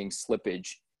already seeing slippage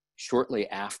shortly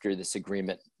after this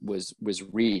agreement was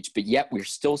reached, but yet we're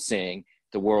still seeing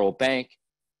the World Bank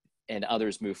and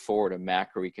others move forward on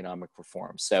macroeconomic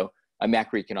reforms. So a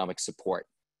macroeconomic support.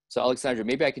 So Oleksandra,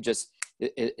 maybe I could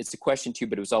it's a question too,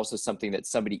 but it was also something that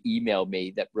somebody emailed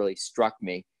me that really struck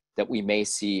me, that we may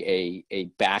see a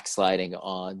backsliding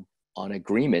on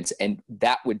agreements. And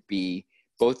that would be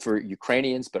both for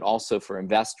Ukrainians, but also for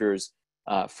investors,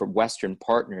 for Western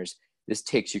partners. This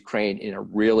takes Ukraine in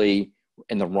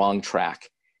the wrong track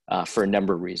for a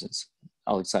number of reasons.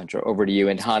 Oleksandra, over to you.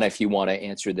 And Hanna, if you want to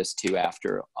answer this too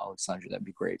after Oleksandra, that'd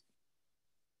be great.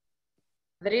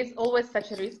 There is always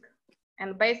such a risk.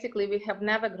 And basically, we have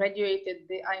never graduated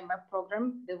the IMF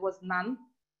program. There was none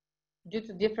due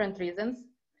to different reasons.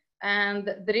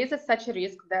 And there is such a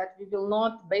risk that we will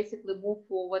not basically move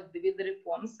forward with the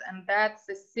reforms. And that's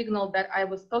a signal that I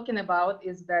was talking about,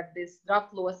 is that this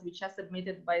draft laws, which are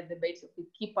submitted by the basically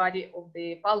key party of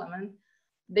the parliament,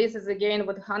 this is again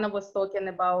what Hanna was talking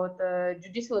about,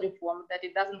 judicial reform, that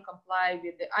it doesn't comply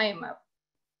with the IMF.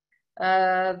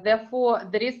 Therefore,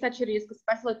 there is such a risk,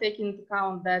 especially taking into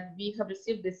account that we have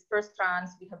received this first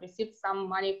tranche, we have received some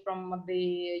money from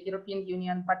the European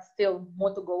Union, but still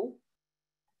more to go.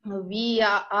 We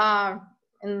are,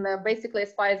 and basically,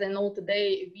 as far as I know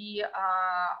today, we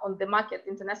are on the market,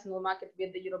 international market,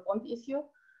 with the Eurobond issue.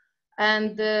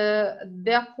 And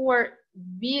therefore,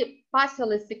 we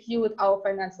partially secured our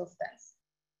financial stance.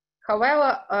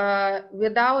 However,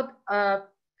 without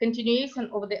continuation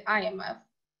of the IMF,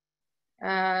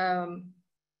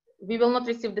 we will not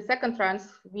receive the second tranche.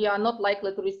 We are not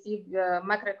likely to receive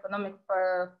macroeconomic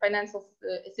financial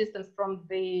assistance from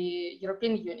the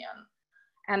European Union.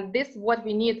 And this is what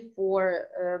we need for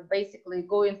basically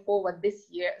going forward this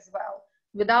year as well.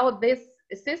 Without this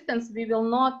assistance, we will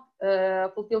not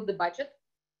fulfill the budget.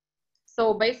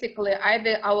 So basically,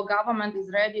 either our government is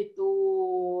ready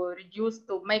to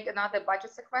make another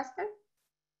budget sequester,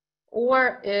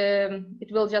 or it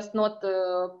will just not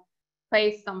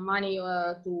pay some money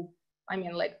to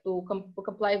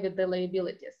comply with the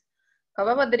liabilities.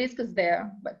 However, the risk is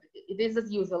there, but it is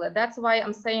as usual. That's why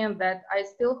I'm saying that I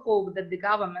still hope that the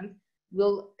government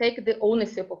will take the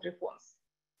ownership of reforms.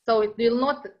 So it will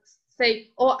not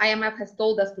say, oh, IMF has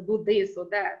told us to do this or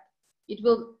that. It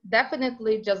will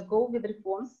definitely just go with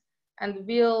reforms and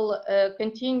will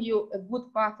continue a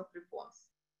good path of reforms.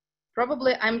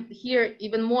 Probably I'm here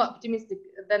even more optimistic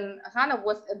than Hanna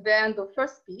was at the end of her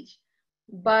speech,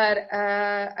 but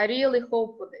I really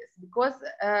hope for this, because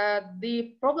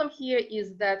the problem here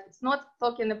is that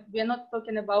we're not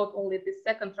talking about only the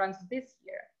second tranche this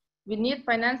year. We need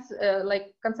finance,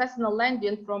 like concessional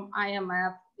lending from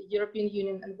IMF, the European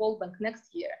Union, and World Bank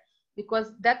next year,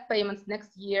 because debt payments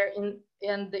next year in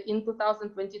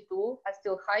 2022 are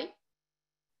still high.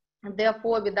 And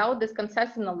therefore, without this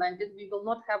concessional lending, we will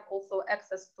not have also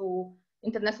access to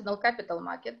international capital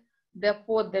market.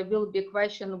 Therefore, there will be a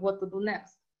question what to do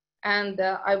next. And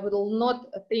I will not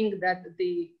think that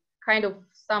the kind of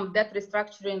some debt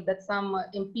restructuring that some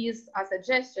MPs are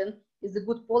suggesting is a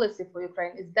good policy for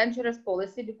Ukraine. It's dangerous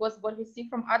policy because what we see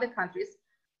from other countries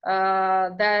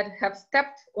that have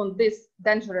stepped on this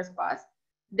dangerous path,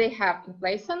 they have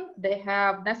inflation, they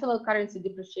have national currency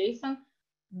depreciation,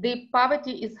 the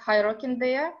poverty is skyrocketing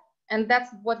there, and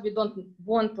that's what we don't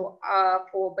want to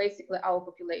for basically our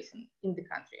population in the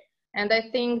country. And I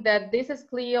think that this is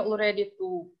clear already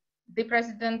to the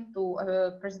president, to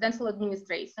presidential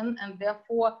administration, and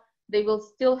therefore they will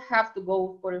still have to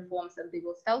go for reforms, and they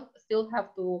will still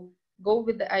have to go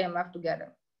with the IMF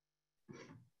together.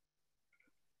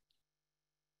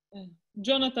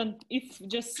 Jonathan, if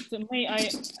just may I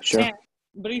add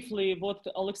briefly what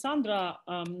Oleksandra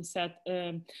said.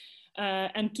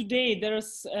 And today there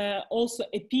is also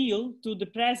appeal to the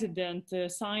president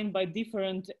signed by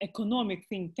different economic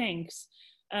think tanks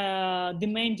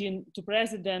demanding to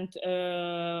president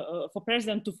for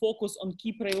president to focus on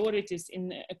key priorities in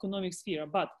the economic sphere.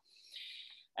 But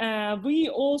we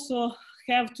also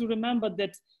have to remember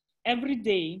that every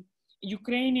day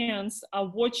Ukrainians are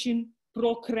watching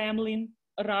pro-Kremlin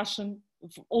Russian,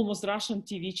 almost Russian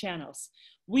TV channels,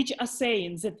 which are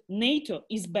saying that NATO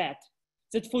is bad,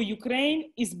 that for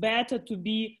Ukraine it's better to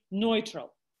be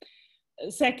neutral.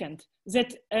 Second,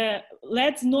 that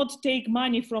let's not take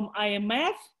money from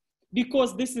IMF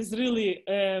because this is really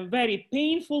very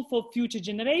painful for future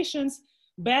generations.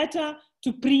 Better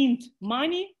to print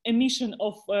money, emission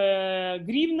of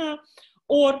hryvnia,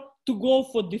 or to go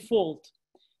for default.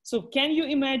 So can you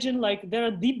imagine, like, there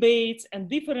are debates and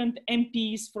different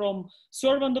MPs from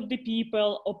Servant of the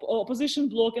People, Opposition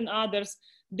Bloc and others,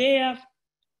 they are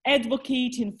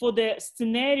advocating for the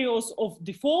scenarios of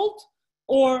default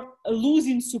or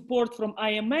losing support from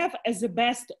IMF as the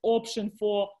best option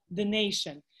for the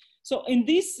nation. So in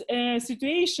this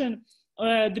situation,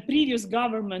 the previous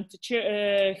government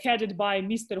headed by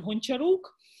Mr. Honcharuk,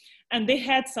 and they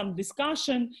had some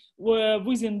discussion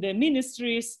within the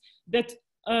ministries that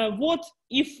what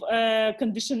if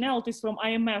conditionalities from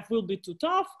IMF will be too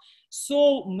tough,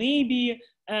 so maybe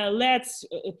let's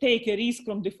take a risk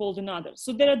from default and others.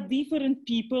 So there are different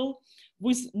people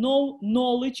with no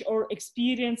knowledge or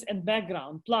experience and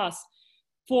background. Plus,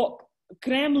 for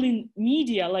Kremlin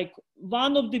media, like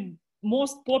one of the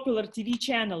most popular TV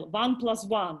channel,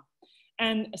 1+1,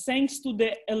 and thanks to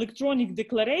the electronic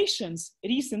declarations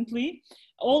recently,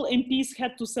 all MPs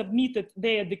had to submit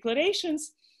their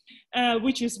declarations,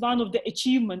 which is one of the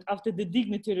achievements after the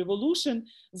dignity revolution,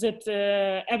 that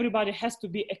everybody has to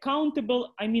be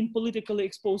accountable, I mean politically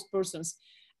exposed persons.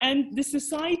 And the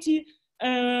society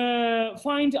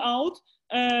find out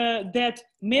that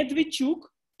Medvedchuk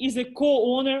is a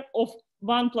co-owner of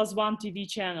 1+1 TV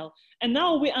channel. And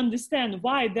now we understand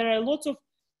why there are lots of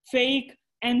fake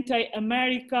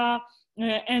anti-America,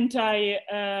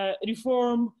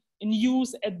 anti-reform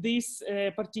news at these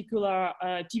particular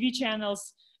TV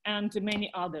channels and many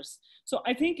others. So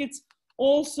I think it's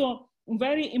also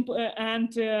very important,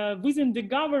 and within the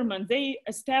government, they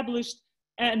established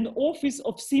an office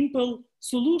of simple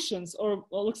solutions, or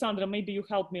Oleksandra, maybe you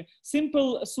help me,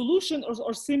 simple solution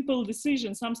or simple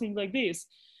decision, something like this.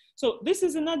 So this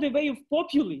is another way of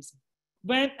populism,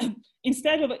 when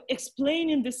instead of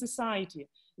explaining the society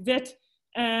that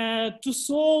to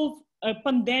solve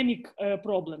pandemic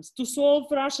problems, to solve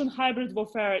Russian hybrid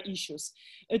warfare issues,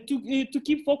 to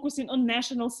keep focusing on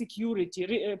national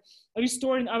security,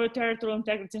 restoring our territorial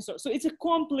integrity, and so on. So it's a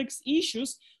complex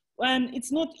issues, and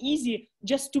it's not easy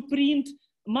just to print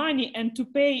money and to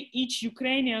pay each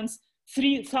Ukrainians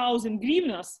 3,000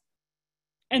 hryvnias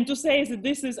and to say that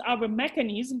this is our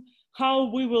mechanism, how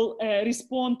we will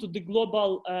respond to the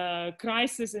global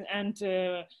crisis and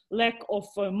lack of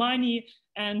money.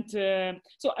 And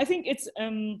so I think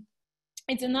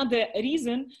it's another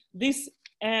reason, this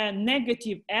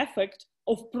negative effect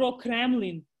of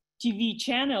pro-Kremlin TV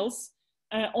channels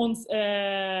on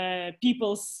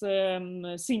people's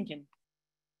thinking.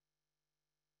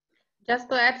 Just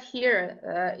to add here,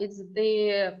 it's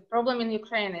the problem in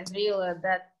Ukraine is real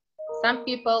that some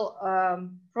people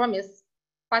promise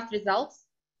fast results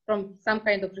from some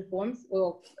kind of reforms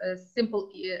or simple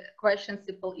questions,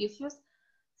 simple issues,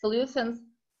 solutions,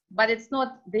 but it's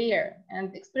not there.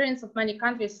 And experience of many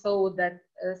countries show that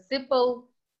simple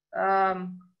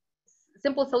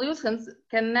solutions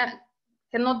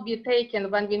cannot be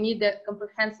taken when we need a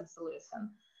comprehensive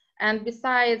solution. And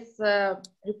besides,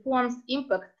 reforms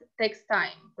impact takes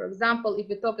time. For example, if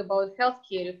we talk about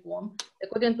healthcare reform,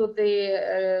 according to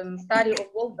the study of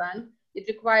World Bank, it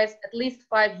requires at least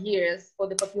 5 years for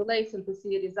the population to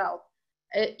see a result.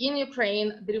 In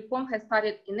Ukraine, the reform has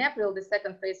started in April, the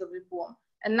second phase of reform.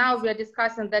 And now we are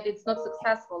discussing that it's not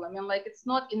successful. I mean, like, it's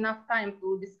not enough time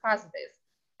to discuss this.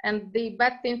 And the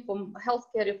bad thing from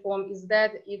healthcare reform is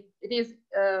that it is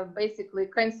basically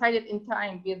coincided in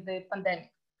time with the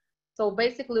pandemic. So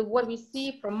basically what we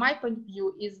see from my point of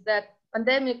view is that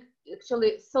pandemic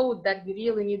actually showed that we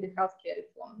really need the healthcare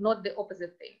reform, not the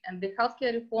opposite thing. And the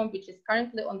healthcare reform, which is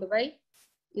currently on the way,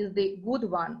 is the good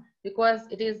one, because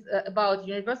it is about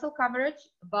universal coverage,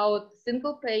 about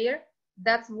single payer.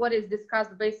 That's what is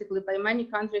discussed basically by many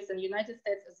countries and United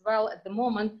States as well at the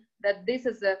moment, that this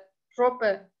is a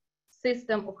proper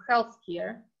system of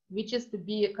healthcare, which is to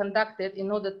be conducted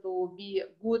in order to be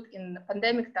good in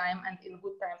pandemic time and in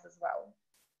good times as well.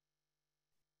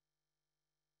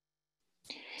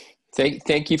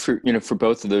 Thank you for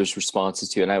both of those responses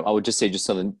too. And I would just say just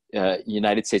on the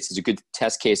United States is a good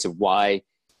test case of why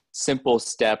simple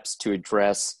steps to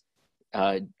address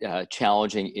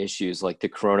challenging issues like the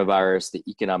coronavirus, the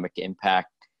economic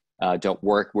impact don't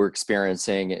work. We're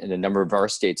experiencing in a number of our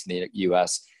states in the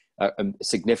US a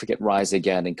significant rise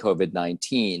again in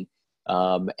COVID-19.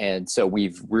 And so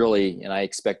we've really, and I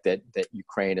expect that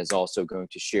Ukraine is also going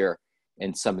to share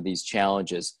in some of these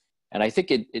challenges. And I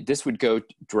think this would go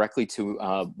directly to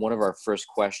one of our first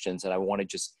questions, and I want to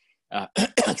just,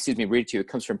 excuse me, read it to you. It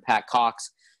comes from Pat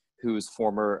Cox, who's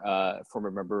former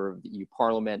member of the EU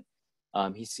Parliament.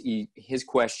 His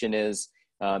question is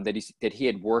that he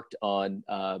had worked on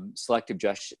selective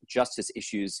justice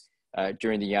issues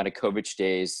during the Yanukovych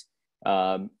days.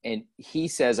 And he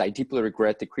says, I deeply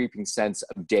regret the creeping sense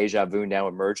of deja vu now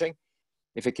emerging.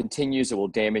 If it continues, it will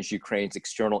damage Ukraine's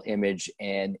external image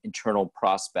and internal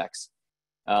prospects.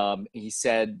 He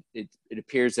said it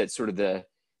appears that sort of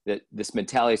this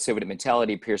mentality, Soviet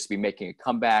mentality, appears to be making a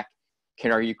comeback.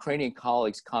 Can our Ukrainian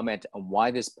colleagues comment on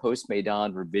why this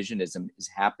post-Maidan revisionism is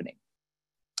happening?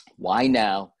 Why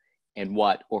now, and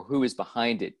what or who is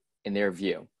behind it in their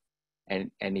view?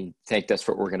 And he thanked us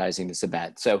for organizing this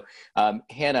event. So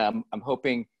Hanna, I'm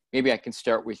hoping maybe I can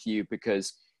start with you,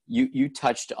 because you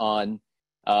touched on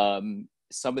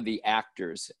some of the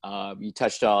actors. You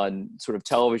touched on sort of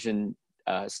television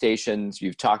stations.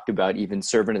 You've talked about even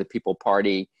Servant of the People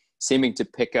Party seeming to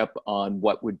pick up on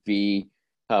what would be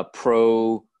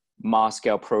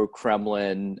pro-Moscow,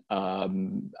 pro-Kremlin,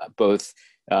 both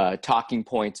talking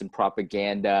points and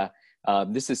propaganda.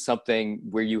 This is something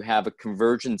where you have a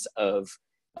convergence of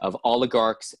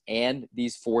oligarchs and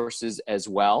these forces as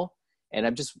well. And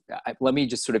let me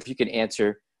just sort of, if you can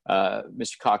answer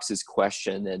Mr. Cox's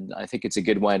question, and I think it's a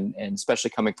good one, and especially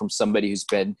coming from somebody who's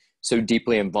been so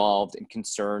deeply involved and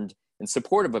concerned and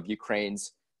supportive of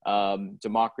Ukraine's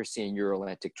democracy and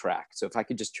Euro-Atlantic track. So if I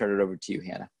could just turn it over to you,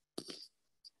 Hanna.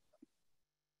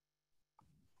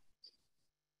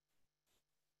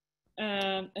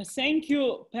 Thank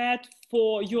you, Pat,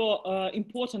 for your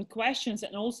important questions,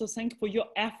 and also thank you for your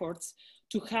efforts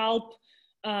to help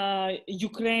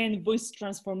Ukraine with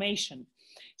transformation.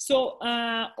 So,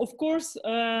 of course,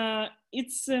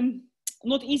 it's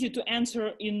not easy to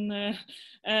answer in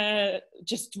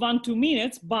just 1-2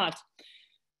 minutes, but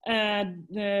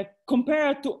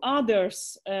compared to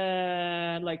others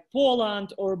like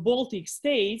Poland or Baltic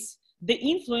states, the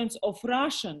influence of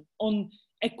Russian on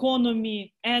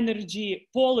economy, energy,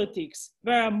 politics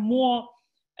were more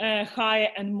higher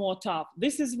and more tough.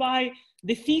 This is why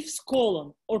the fifth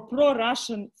column, or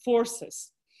pro-Russian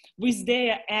forces, with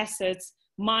their assets,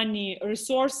 money,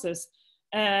 resources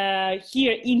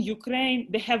here in Ukraine,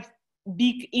 they have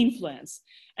big influence.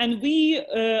 And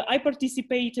I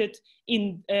participated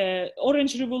in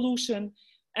Orange Revolution.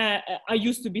 I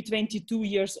used to be 22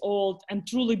 years old and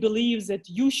truly believe that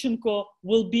Yushchenko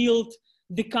will build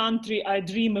the country I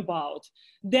dream about.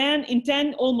 Then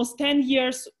in almost 10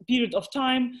 years period of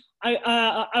time,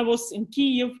 I was in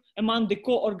Kyiv among the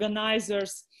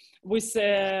co-organizers with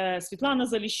Svetlana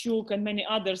Zalishchuk and many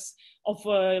others of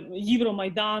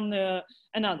Euromaidan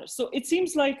and others. So it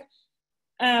seems like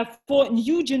for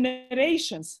new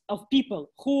generations of people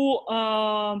who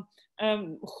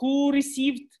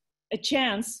received a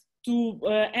chance to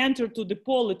enter to the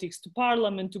politics, to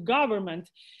parliament, to government,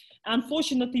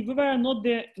 unfortunately, we were not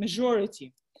the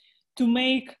majority to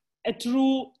make a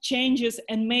true changes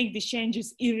and make the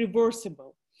changes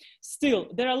irreversible. Still,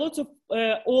 there are lots of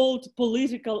old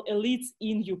political elites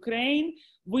in Ukraine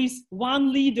with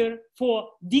one leader for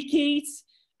decades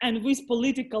and with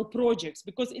political projects,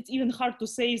 because it's even hard to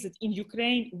say that in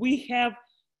Ukraine we have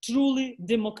truly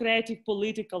democratic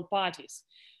political parties.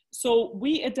 So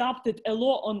we adopted a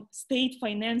law on state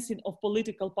financing of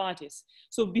political parties.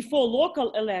 So before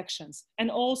local elections and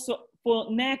also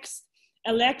for next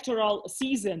electoral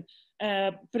season,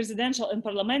 presidential and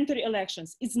parliamentary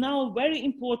elections, it's now very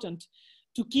important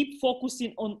to keep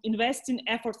focusing on investing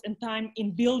efforts and time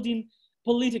in building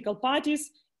political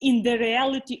parties in the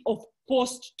reality of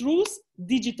post-truth,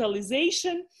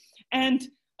 digitalization, and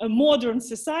modern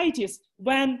societies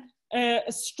when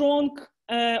strong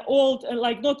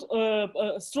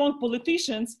strong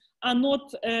politicians are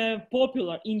not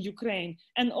popular in Ukraine,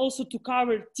 and also to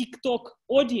cover TikTok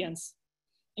audience,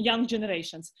 young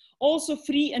generations. Also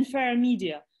free and fair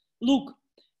media. Look,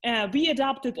 we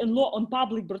adopted a law on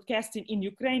public broadcasting in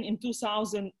Ukraine in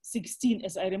 2016,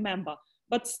 as I remember.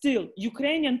 But still,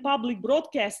 Ukrainian public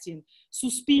broadcasting,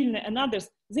 Suspilne and others,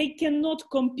 they cannot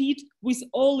compete with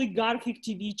oligarchic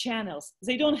TV channels.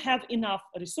 They don't have enough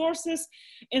resources,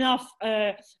 enough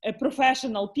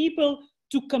professional people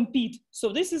to compete.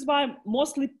 So this is why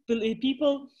mostly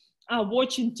people are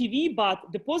watching TV, but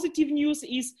the positive news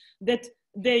is that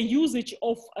the usage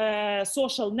of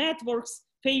social networks,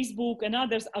 Facebook and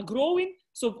others are growing.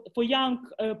 So for young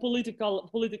political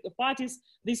parties,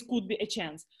 this could be a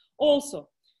chance. Also,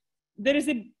 there is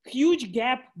a huge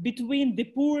gap between the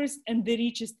poorest and the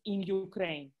richest in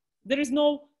Ukraine. There is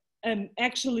no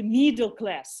actually middle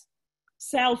class,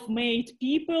 self-made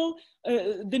people.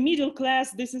 The middle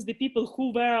class, this is the people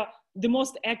who were the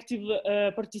most active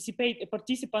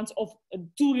participants of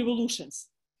 2 revolutions.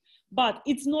 But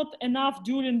it's not enough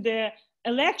during the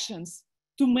elections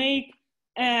to make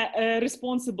a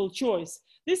responsible choice.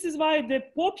 This is why the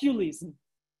populism,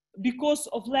 because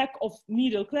of lack of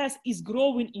middle class, is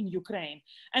growing in Ukraine.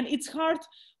 And it's hard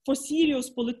for serious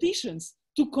politicians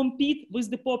to compete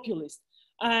with the populists.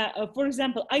 For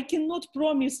example, I cannot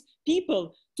promise people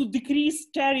to decrease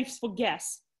tariffs for gas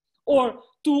or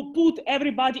to put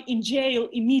everybody in jail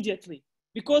immediately,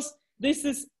 because this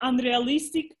is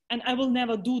unrealistic and I will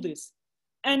never do this.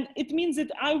 And it means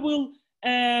that I will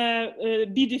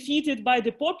be defeated by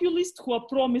the populists who are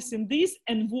promising this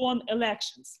and won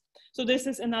elections. So this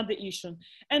is another issue.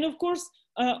 And of course,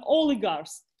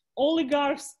 oligarchs.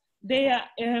 Oligarchs, they are,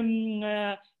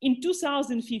 in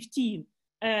 2015,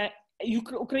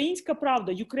 Ukrainska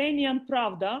Pravda, Ukrainian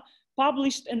Pravda,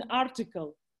 published an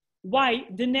article why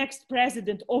the next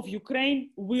president of Ukraine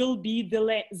will be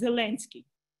Zelenskyy.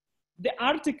 The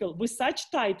article with such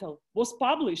title was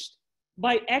published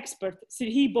by expert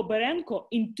Serhiy Bobarenko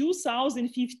in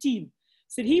 2015.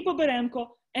 Serhiy Bobarenko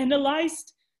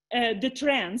analyzed the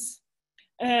trends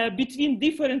between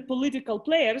different political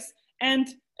players and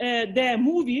the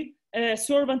movie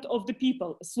Servant of the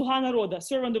People, Sluga Naroda,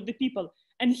 Servant of the People.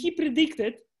 And he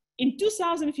predicted in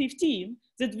 2015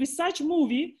 that with such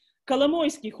movie,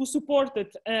 Kolomoisky, who supported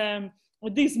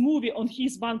this movie on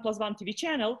his 1+1 TV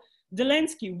channel,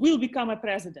 Zelenskyy will become a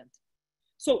president.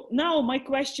 So now my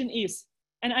question is,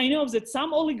 and I know that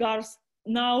some oligarchs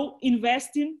now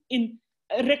investing in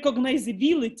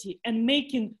recognizability and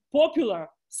making popular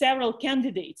several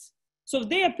candidates. So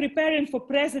they are preparing for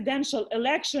presidential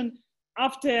election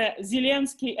after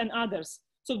Zelenskyy and others.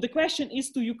 So the question is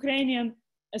to Ukrainian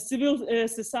civil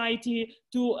society,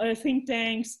 to think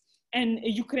tanks and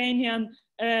Ukrainian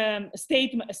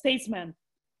statesmen,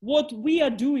 what we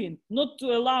are doing, not to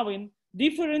allowing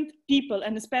different people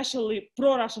and especially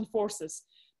pro-Russian forces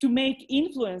to make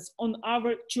influence on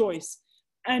our choice.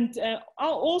 And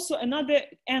also another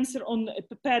answer on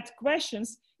pet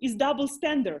questions is double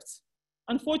standards.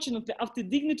 Unfortunately, after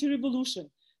dignity revolution,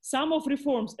 some of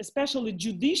reforms, especially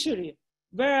judiciary,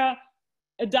 were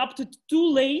adopted too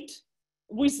late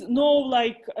with no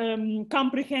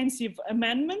comprehensive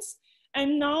amendments.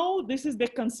 And now this is the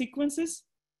consequences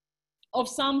of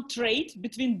some trade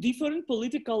between different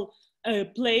political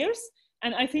players.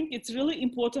 And I think it's really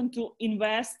important to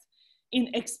invest in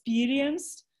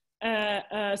experienced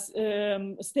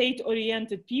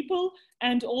state-oriented people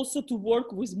and also to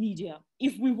work with media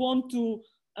if we want to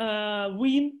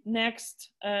win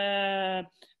next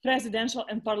presidential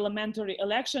and parliamentary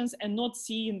elections and not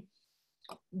seeing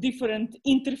different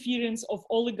interference of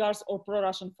oligarchs or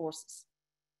pro-Russian forces.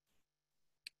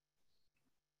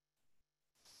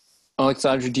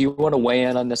 Oleksandra, do you want to weigh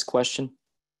in on this question?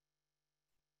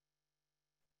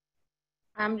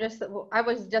 I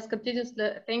was just continuously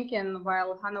thinking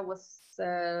while Hanna was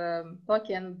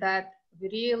talking that we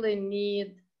really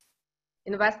need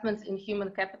investments in human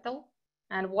capital.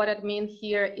 And what it means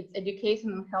here is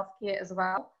education and healthcare as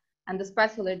well, and the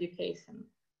special education.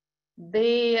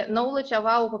 The knowledge of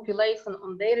our population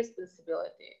on their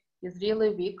responsibility is really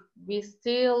weak. We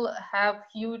still have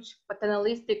huge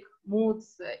paternalistic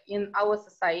moods in our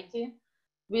society.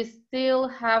 We still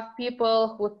have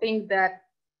people who think that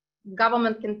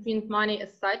government can print money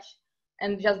as such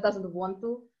and just doesn't want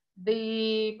to.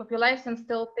 the population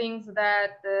still thinks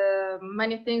that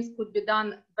many things could be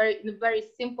done in a very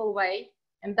simple way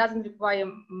and doesn't require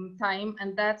time.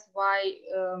 And that's why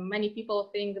many people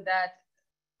think that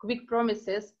quick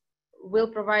promises will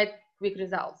provide quick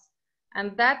results.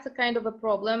 And that's a kind of a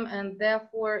problem. And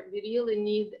therefore, we really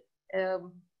need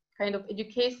kind of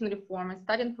education reform,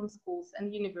 starting from schools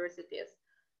and universities.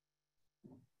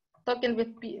 Talking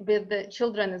with the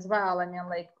children as well, I mean,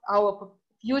 like our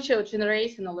future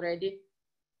generation already,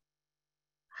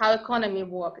 how economy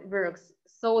works,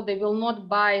 so they will not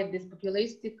buy these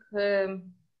populistic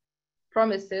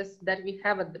promises that we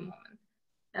have at the moment.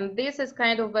 And this is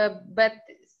kind of a bad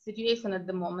situation at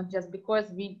the moment, just because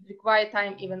we require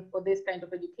time even for this kind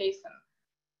of education.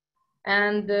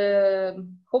 And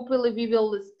hopefully we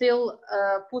will still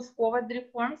push forward the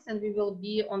reforms, and we will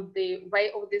be on the way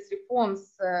of these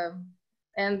reforms.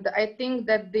 And I think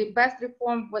that the best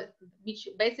reform, which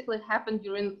basically happened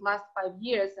during last 5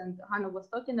 years, and Hanna was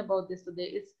talking about this today,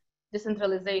 is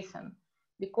decentralization,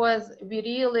 because we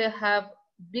really have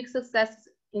big success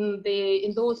in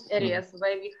those areas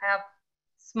where we have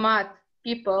smart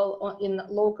people in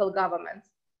local governments.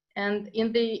 And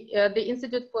in the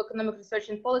Institute for Economic Research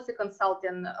and Policy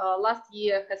Consulting last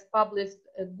year has published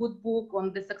a good book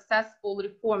on the successful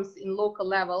reforms in local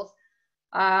levels,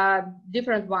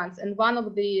 different ones. And one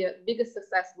of the biggest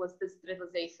success was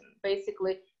decentralization.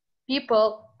 Basically,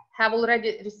 people have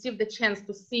already received the chance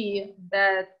to see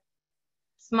that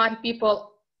smart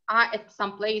people are at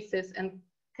some places and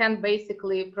can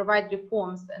basically provide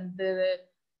reforms. And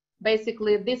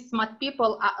basically, these smart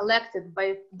people are elected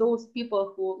by those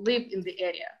people who live in the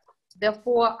area.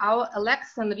 Therefore, our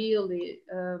election really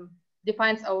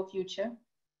defines our future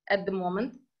at the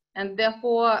moment. And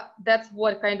therefore, that's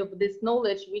what kind of this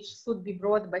knowledge which should be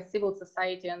brought by civil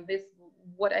society. And this,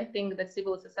 what I think that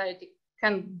civil society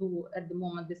can do at the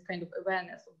moment, this kind of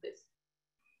awareness of this.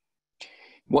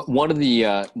 One of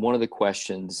the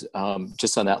questions,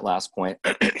 just on that last point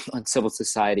on civil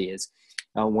society, is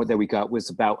one that we got was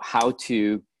about how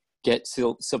to get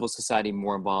civil society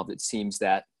more involved. It seems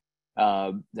that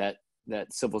that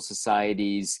civil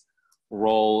society's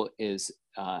role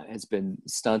has been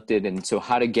stunted, and so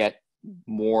how to get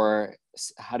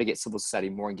civil society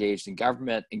more engaged in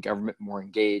government, and government more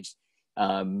engaged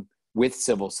with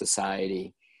civil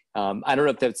society. I don't know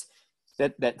if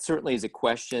that certainly is a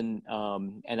question,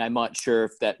 and I'm not sure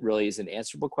if that really is an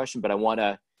answerable question, but I want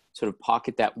to sort of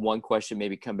pocket that one question,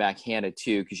 maybe come back, Hanna,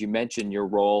 too, because you mentioned your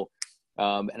role.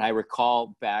 And I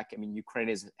recall back, I mean, Ukraine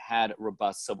has had a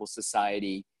robust civil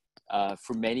society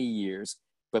for many years,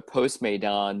 but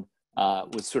post-Maidan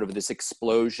was sort of this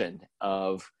explosion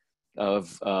of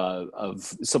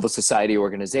civil society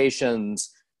organizations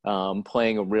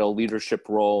playing a real leadership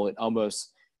role. And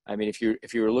almost, I mean, if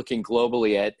you were looking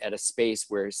globally at a space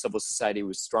where civil society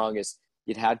was strongest,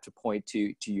 you'd have to point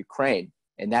to Ukraine.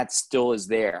 And that still is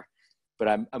there. But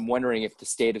I'm wondering if the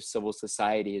state of civil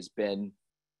society has been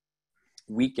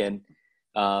weakened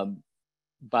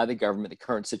by the government, the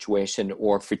current situation,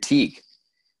 or fatigue.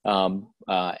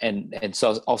 And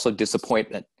so also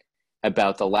disappointment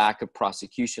about the lack of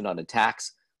prosecution on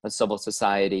attacks on civil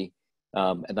society,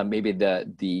 and then maybe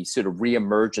the sort of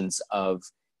reemergence of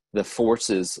the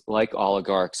forces like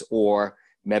oligarchs or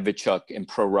Medvedchuk and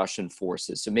pro-Russian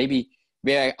forces. So maybe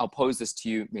I'll pose this to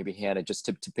you, maybe Hanna, just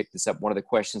to pick this up. One of the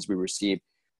questions we received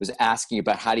was asking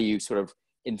about how do you sort of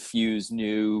infuse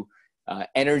new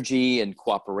energy and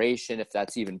cooperation, if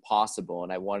that's even possible.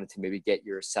 And I wanted to maybe get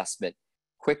your assessment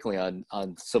quickly on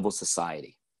civil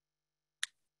society.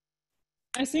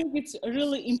 I think it's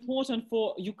really important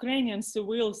for Ukrainian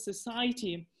civil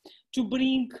society to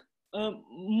bring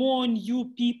more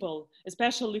new people,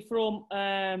 especially from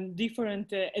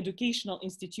different educational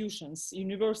institutions,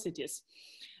 universities.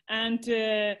 And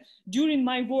during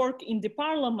my work in the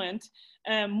parliament,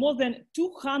 more than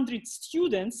 200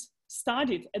 students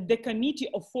studied at the Committee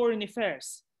of Foreign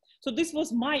Affairs. So this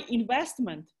was my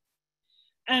investment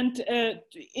and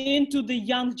into the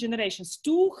young generations,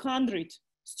 200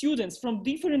 students from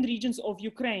different regions of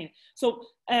Ukraine. So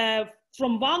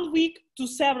from 1 week to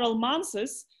several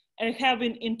months,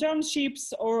 having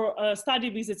internships or study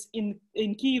visits in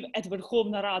Kyiv at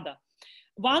Verkhovna Rada.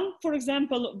 For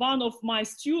example, one of my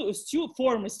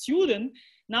former student,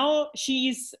 now she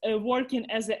is working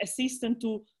as an assistant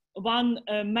to one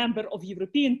member of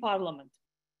European Parliament,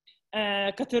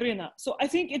 Katerina. So I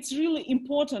think it's really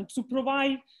important to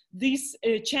provide these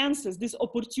chances, this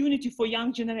opportunity for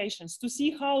young generations to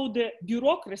see how the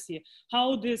bureaucracy,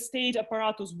 how the state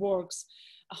apparatus works,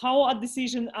 how a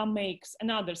decision are made and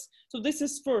others. So this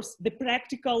is first, the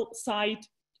practical side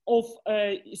of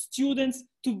students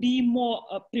to be more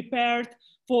prepared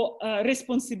for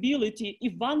responsibility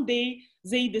if one day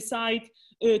they decide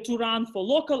to run for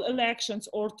local elections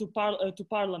or to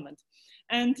parliament.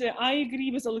 And I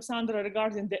agree with Oleksandra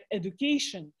regarding the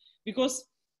education, because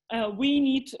we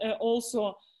need also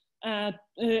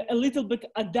a little bit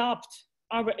adapt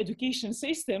our education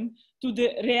system to the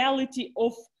reality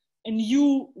of a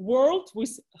new world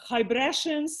with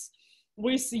hybrids,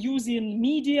 with using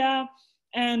media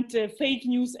and fake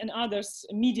news and others,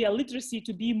 media literacy,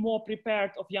 to be more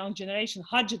prepared of young generation,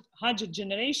 Hajj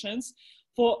generations,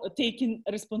 for taking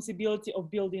responsibility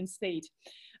of building state.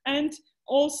 And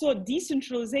also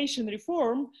decentralization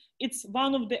reform, it's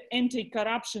one of the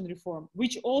anti-corruption reform,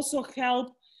 which also help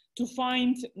to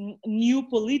find new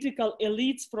political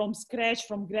elites from scratch,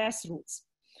 from grassroots.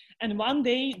 And one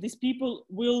day these people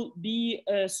will be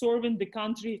serving the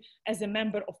country as a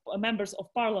members of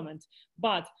parliament.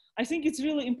 But I think it's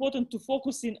really important to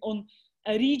focus in on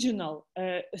a regional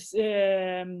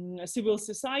civil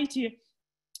society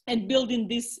and building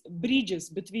these bridges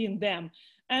between them,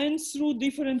 and through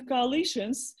different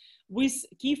coalitions with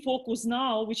key focus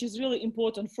now, which is really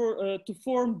important for to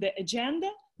form the agenda,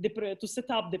 to set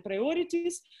up the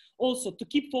priorities, also to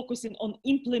keep focusing on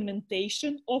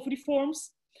implementation of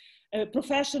reforms,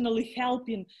 professionally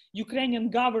helping Ukrainian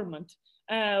government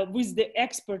with the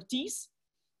expertise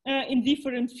in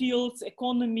different fields,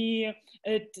 economy,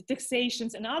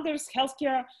 taxations and others,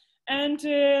 healthcare, and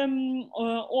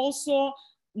also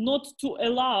not to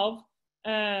allow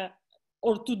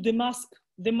or to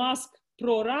demask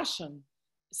pro-Russian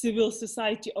civil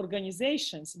society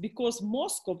organizations, because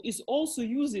Moscow is also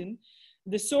using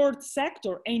the third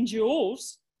sector,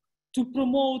 NGOs, to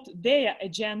promote their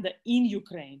agenda in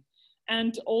Ukraine,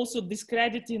 and also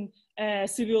discrediting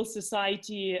civil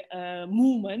society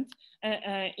movement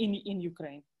in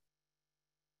Ukraine.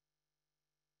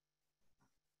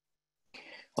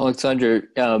 Oleksandra,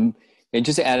 and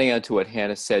just adding on to what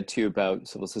Hanna said too about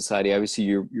civil society, obviously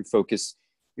your focus,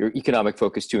 your economic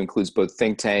focus too includes both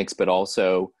think tanks, but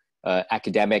also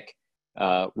academic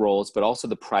roles, but also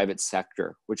the private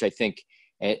sector, which I think,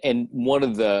 and one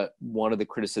of the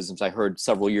criticisms I heard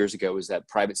several years ago is that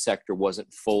private sector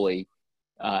wasn't fully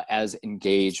as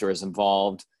engaged or as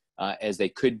involved as they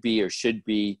could be or should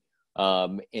be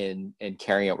in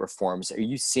carrying out reforms. Are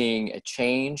you seeing a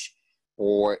change,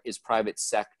 or is private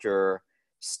sector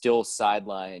still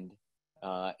sidelined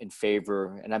in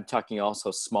favor, and I'm talking also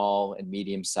small and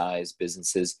medium-sized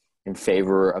businesses, in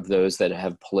favor of those that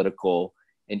have political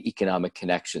and economic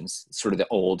connections, sort of the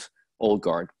old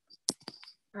guard?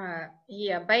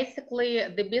 Yeah, basically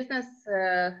the business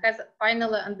has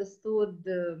finally understood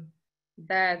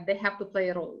that they have to play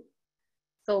a role.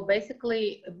 So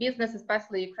basically business,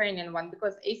 especially Ukrainian one,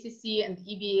 because ACC and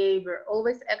EBA were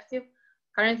always active.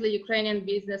 Currently, Ukrainian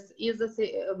business is,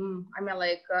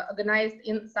 organized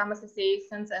in some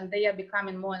associations, and they are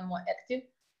becoming more and more active.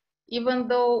 Even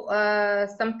though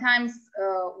sometimes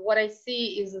what I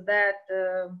see is that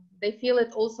they feel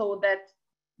it also that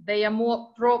they are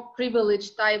more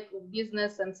pro-privilege type of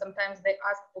business, and sometimes they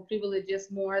ask for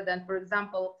privileges more than, for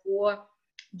example, for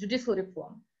judicial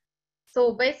reform.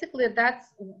 So basically, that's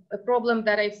a problem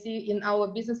that I see in our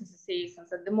business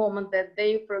associations at the moment, that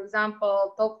they, for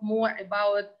example, talk more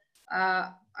about,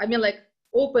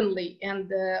 openly, and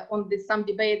on some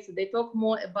debates, they talk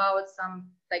more about some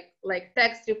like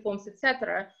tax reforms,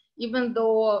 etc. Even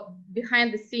though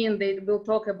behind the scene, they will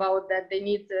talk about that they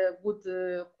need good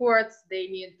courts, they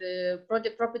need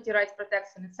property rights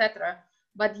protection, etc.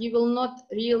 But you will not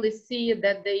really see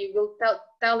that they will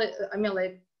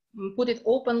put it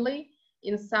openly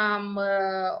in some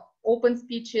open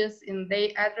speeches, in their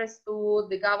address to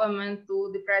the government,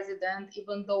 to the president,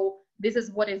 even though this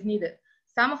is what is needed.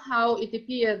 Somehow it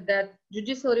appears that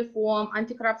judicial reform,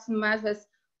 anti-corruption measures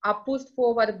are pushed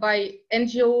forward by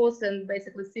NGOs and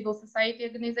basically civil society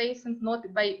organizations, not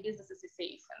by business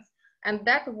associations. And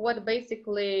that's what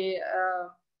basically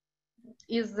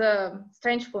is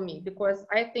strange for me, because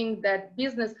I think that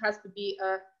business has to be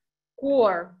a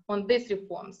core on these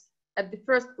reforms at the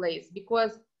first place,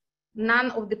 because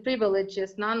none of the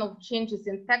privileges, none of changes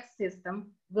in tax system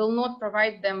will not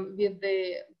provide them with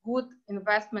the good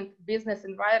investment business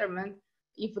environment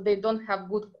if they don't have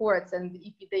good courts and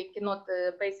if they cannot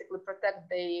basically protect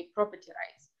their property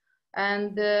rights.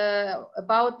 And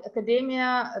about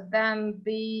academia, then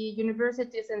the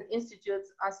universities and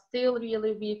institutes are still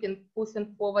really weak in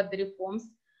pushing forward the reforms.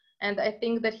 And I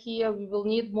think that here we will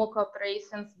need more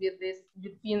cooperations with this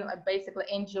between basically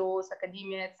NGOs,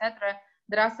 academia, etc.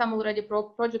 There are some already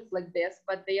projects like this,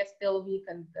 but they are still weak,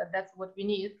 and that's what we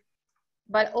need.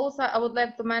 But also I would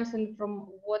like to mention from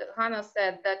what Hanna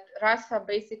said that Russia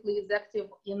basically is active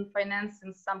in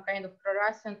financing some kind of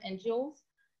pro-Russian NGOs.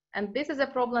 And this is a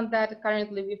problem that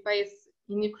currently we face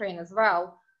in Ukraine as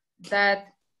well, that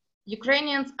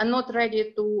Ukrainians are not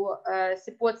ready to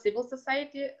support civil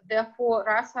society. Therefore,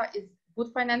 Russia is good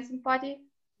financing party.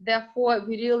 Therefore,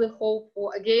 we really hope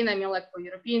for, again, I mean, like for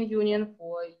European Union,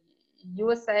 for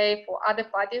USA, for other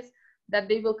parties, that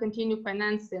they will continue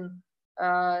financing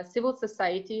civil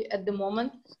society at the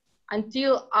moment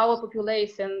until our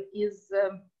population is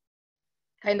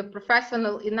kind of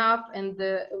professional enough and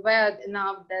aware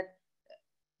enough that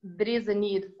there is a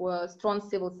need for strong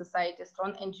civil society,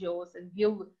 strong NGOs, and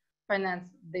will finance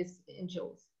these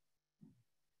NGOs.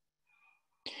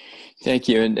 Thank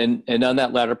you. And on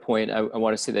that latter point, I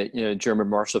want to say that German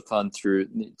Marshall Fund through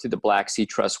the Black Sea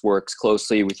Trust works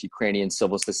closely with Ukrainian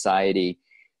civil society.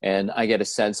 And I get a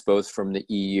sense both from the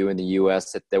EU and the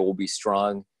US that there will be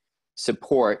strong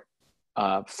support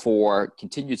for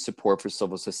continued support for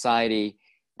civil society,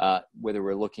 whether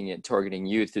we're looking at targeting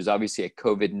youth. There's obviously a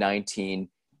COVID-19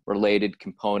 related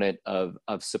component of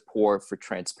support for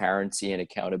transparency and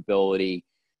accountability.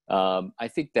 I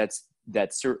think that's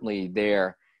certainly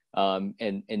there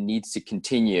and needs to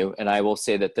continue. And I will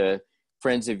say that the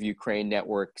Friends of Ukraine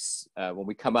networks, when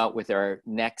we come out with our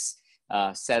next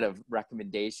set of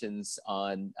recommendations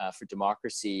on for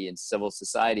democracy and civil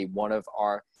society, one of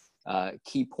our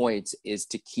key points is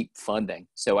to keep funding.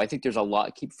 So I think there's a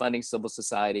lot, keep funding civil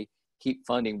society, keep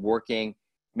funding,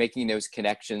 making those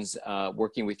connections,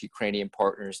 working with Ukrainian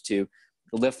partners to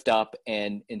lift up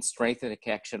and strengthen the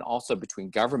connection also between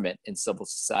government and civil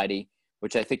society,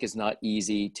 which I think is not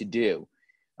easy to do.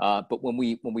 But when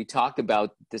we talk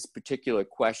about this particular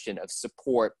question of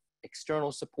support,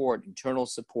 external support, internal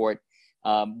support,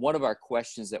 one of our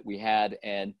questions that we had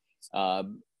and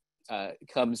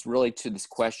comes really to this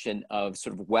question of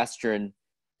sort of Western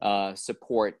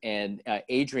support. And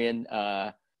Adrian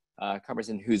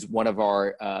Carmerson, who's one of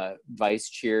our vice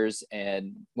chairs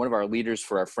and one of our leaders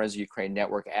for our Friends of Ukraine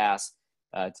network, asked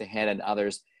to Hanna and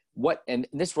others, and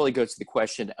this really goes to the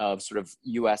question of sort of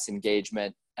US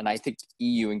engagement, and I think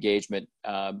EU engagement,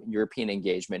 European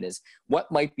engagement, is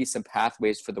what might be some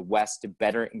pathways for the West to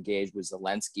better engage with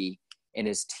Zelenskyy and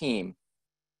his team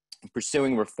in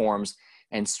pursuing reforms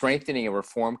and strengthening a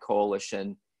reform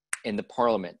coalition in the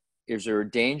parliament. Is there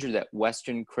a danger that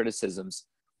Western criticisms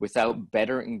without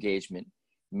better engagement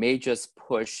may just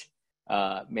push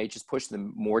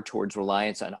them more towards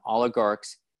reliance on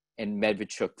oligarchs and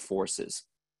Medvedchuk forces?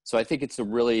 So I think it's a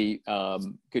really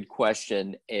good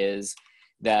question, is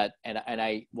that, and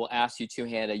I will ask you too,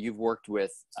 Hanna, you've worked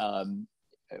with,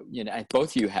 both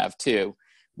of you have too,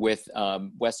 with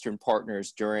Western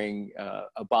partners during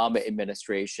Obama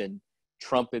administration,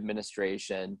 Trump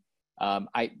administration.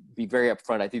 I'd be very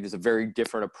upfront, I think there's a very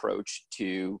different approach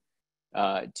to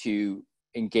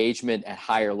engagement at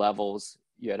higher levels.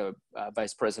 You had a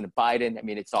Vice President Biden. I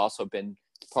mean, it's also been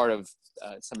part of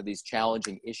some of these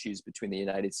challenging issues between the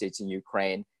United States and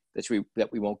Ukraine that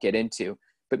we won't get into.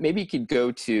 But maybe you could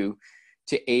go to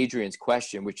Adrian's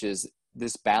question, which is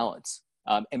this balance.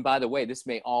 And by the way, this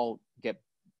may all get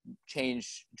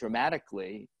changed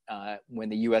dramatically when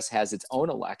the U.S. has its own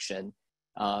election.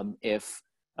 If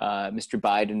Mr.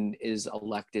 Biden is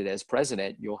elected as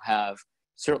president,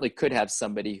 certainly could have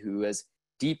somebody who has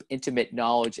deep, intimate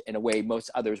knowledge in a way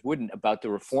most others wouldn't about the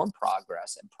reform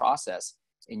progress and process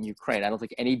in Ukraine. I don't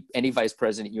think any vice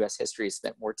president in U.S. history has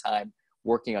spent more time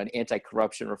working on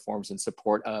anti-corruption reforms in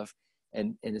support of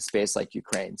in a space like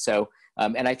Ukraine. So,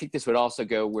 and I think this would also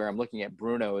go where I'm looking at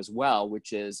Bruno as well,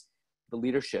 which is the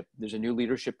leadership. There's a new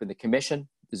leadership in the commission.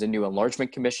 There's a new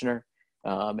enlargement commissioner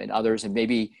and others. And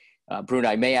maybe, Bruno,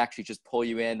 I may actually just pull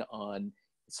you in on,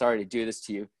 sorry to do this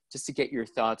to you, just to get your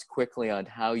thoughts quickly on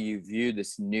how you view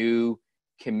this new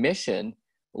commission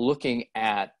looking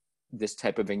at this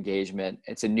type of engagement.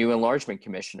 It's a new enlargement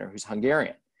commissioner who's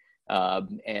Hungarian,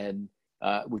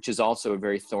 which is also a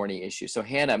very thorny issue. So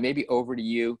Hanna, maybe over to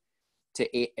you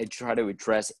to try to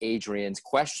address Adrian's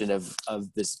question of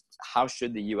this, how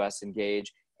should the US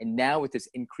engage? And now with this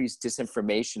increased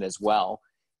disinformation as well,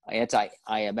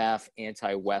 anti-IMF,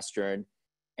 anti-Western,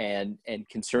 and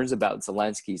concerns about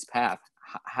Zelensky's path,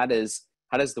 how does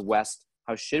the West,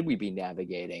 how should we be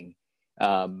navigating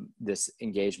this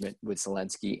engagement with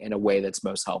Zelenskyy in a way that's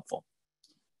most helpful?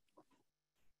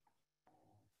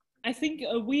 I think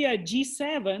we are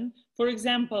G7. For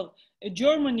example,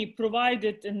 Germany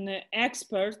provided an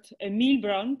expert,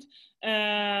 Milbrand,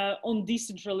 on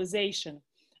decentralization.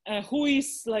 who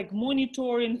is like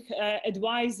monitoring,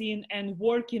 advising, and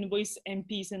working with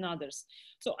MPs and others.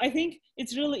 So I think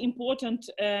it's really important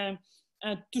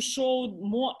to show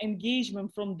more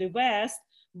engagement from the West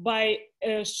by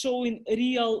showing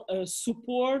real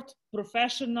support,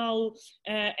 professional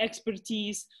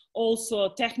expertise, also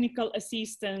technical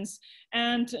assistance.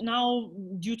 And now,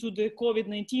 due to the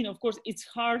COVID-19, of course, it's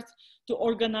hard to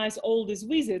organize all these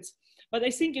visits. But I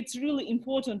think it's really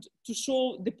important to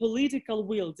show the political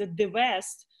will that the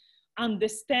West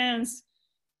understands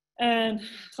and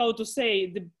how to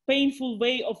say the painful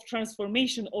way of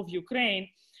transformation of Ukraine.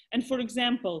 And for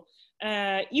example,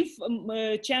 if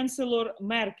Chancellor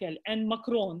Merkel and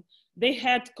Macron, they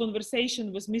had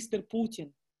conversation with Mr.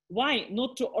 Putin, why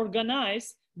not to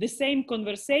organize the same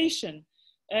conversation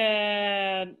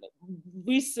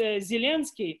with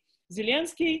Zelenskyy,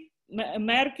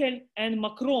 Merkel and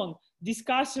Macron,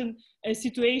 discussing a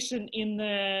situation in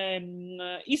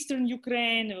eastern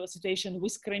Ukraine, a situation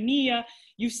with Crimea.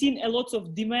 You've seen a lot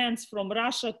of demands from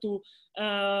Russia to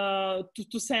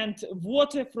send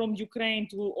water from Ukraine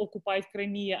to occupied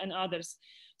Crimea and others.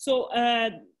 So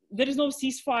there is no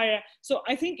ceasefire. So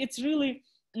I think it's really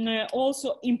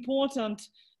also important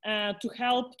to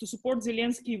help to support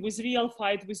Zelenskyy with real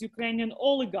fight with Ukrainian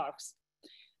oligarchs.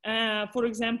 For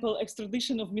example,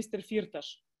 extradition of Mr.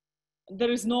 Firtash.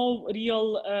 There is no real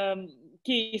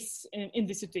case in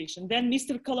this situation. Then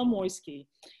Mr. Kolomoisky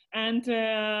and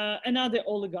another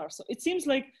oligarch. So it seems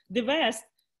like the West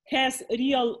has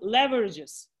real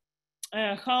leverages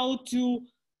how to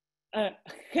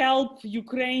help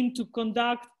Ukraine to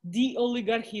conduct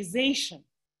de-oligarchization,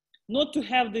 not to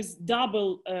have this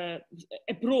double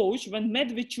approach when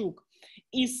Medvedchuk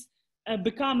is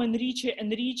becoming richer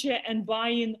and richer and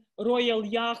buying royal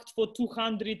yacht for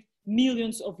 200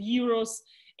 millions of euros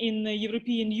in the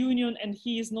European Union, and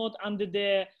he is not under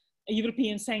the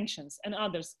European sanctions and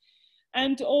others.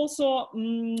 And also,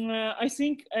 I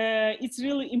think it's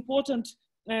really important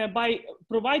by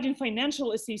providing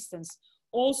financial assistance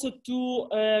also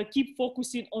to keep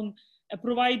focusing on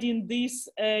providing this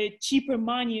cheaper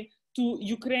money to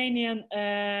Ukrainian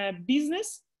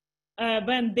business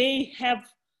when they have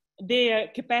their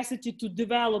capacity to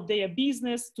develop their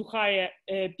business, to hire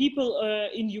people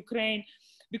in Ukraine,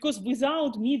 because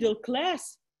without middle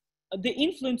class, the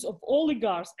influence of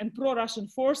oligarchs and pro-Russian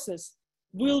forces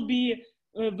will be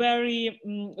very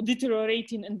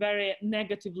deteriorating and very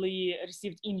negatively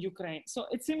received in Ukraine. So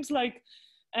it seems like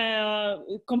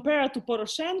compared to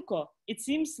Poroshenko, it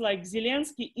seems like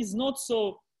Zelenskyy is not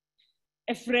so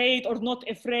afraid or not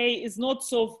afraid, is not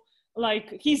so like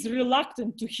he's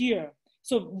reluctant to hear.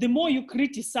 So the more you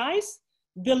criticize,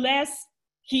 the less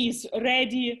he is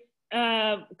ready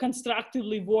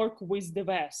constructively work with the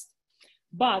West.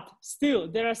 But still,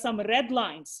 there are some red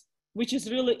lines, which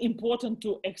is really important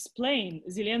to explain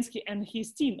Zelenskyy and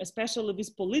his team, especially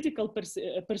with political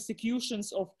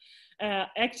persecutions of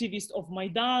activists of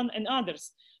Maidan and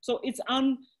others. So it's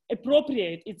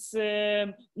inappropriate. It's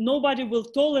nobody will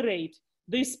tolerate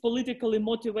these politically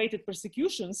motivated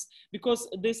persecutions, because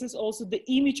this is also the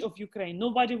image of Ukraine.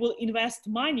 Nobody will invest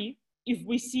money if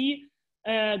we see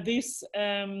these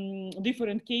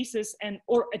different cases and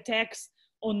or attacks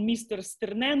on Mr.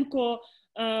 Sternenko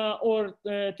or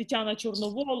Tetiana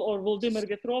Chornovol or Volodymyr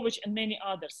Vetrovich and many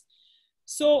others.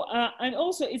 So, and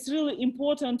also it's really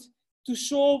important to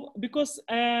show, because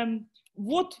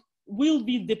what will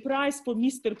be the price for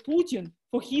Mr. Putin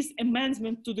for his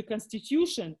amendment to the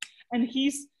constitution and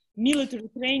his military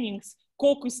trainings,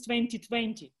 Caucus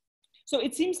 2020. So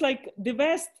it seems like the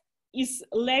West is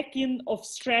lacking of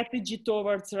strategy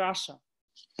towards Russia.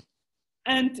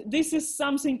 And this is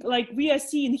something like we are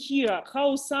seeing here,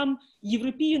 how some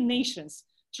European nations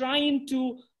trying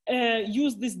to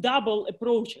use these double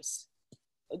approaches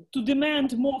to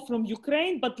demand more from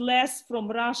Ukraine, but less from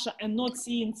Russia, and not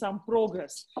seeing some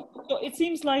progress. So it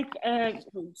seems like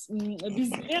with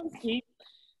Zelenskyy,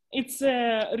 it's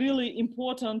really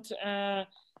important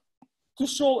to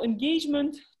show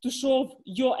engagement, to show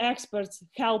your experts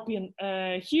helping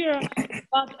here,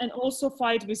 but and also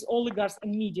fight with oligarchs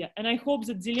and media. And I hope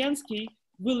that Zelenskyy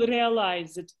will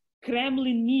realize that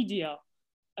Kremlin media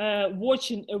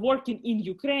working in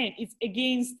Ukraine is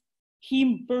against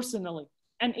him personally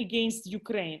and against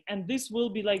Ukraine. And this will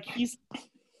be like his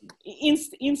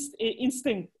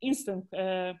instinct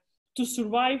to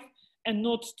survive and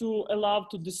not to allow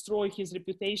to destroy his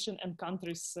reputation and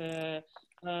country's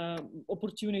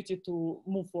opportunity to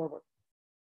move forward.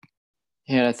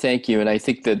 Hanna, thank you. And I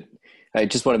think that I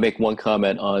just want to make one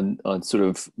comment on sort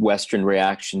of Western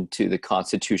reaction to the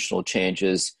constitutional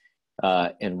changes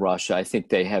in Russia. I think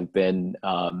they have been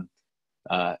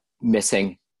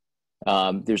missing.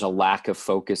 There's a lack of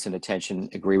focus and attention,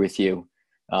 agree with you.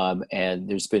 And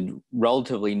there's been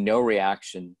relatively no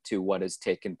reaction to what has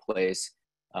taken place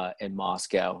in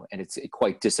Moscow. And it's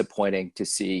quite disappointing to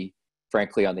see,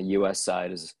 frankly, on the US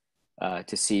side, is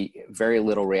to see very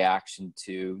little reaction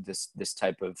to this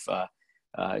type of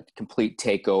complete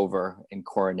takeover and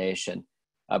coronation.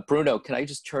 Bruno, can I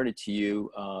just turn it to you?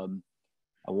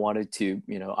 I wanted to,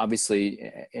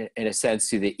 obviously, in a sense,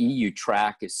 the EU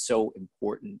track is so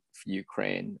important for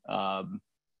Ukraine.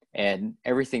 And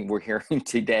everything we're hearing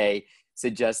today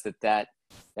suggests that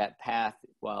path,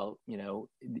 while,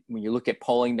 when you look at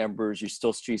polling numbers, you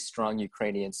still see strong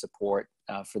Ukrainian support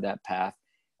for that path.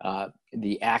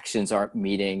 The actions aren't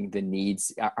meeting the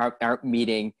needs, aren't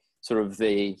meeting sort of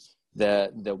the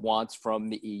wants from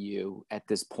the EU at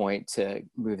this point to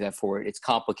move that forward. It's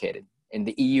complicated. And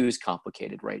the EU is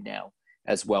complicated right now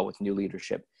as well with new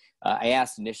leadership. I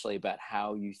asked initially about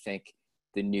how you think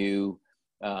the new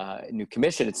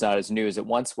commission, it's not as new as it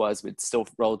once was, but it's still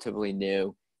relatively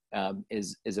new,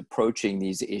 is approaching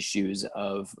these issues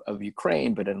of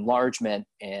Ukraine, but enlargement,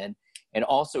 and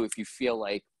also if you feel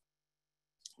like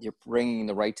you're bringing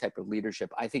the right type of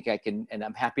leadership. I think I can, and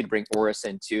I'm happy to bring Oris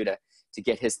in too to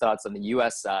get his thoughts on the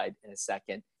US side in a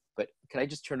second. But can I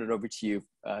just turn it over to you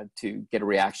to get a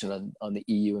reaction on the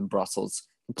EU and Brussels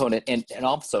component? And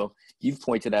also, you've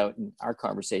pointed out in our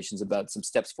conversations about some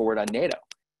steps forward on NATO.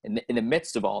 In the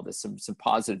midst of all this, some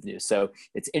positive news. So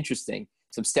it's interesting.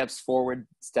 Some steps forward,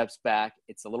 steps back.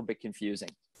 It's a little bit confusing.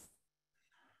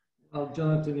 Well,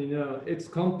 Jonathan, it's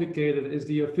complicated. It's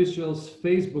the official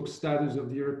Facebook status of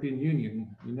the European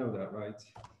Union. You know that, right?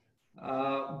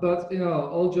 But,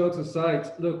 all jokes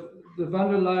aside, look, the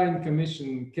von der Leyen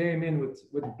Commission came in with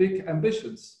big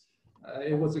ambitions.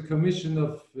 It was a commission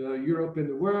of Europe in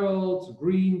the world,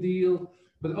 Green Deal,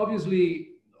 but obviously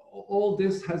all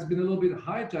this has been a little bit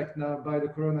hijacked now by the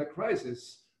Corona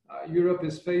crisis. Europe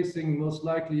is facing most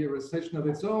likely a recession of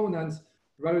its own, and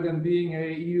rather than being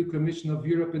a EU Commission of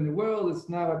Europe in the world, it's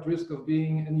now at risk of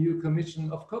being an EU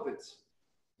Commission of COVID.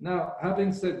 Now,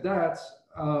 having said that,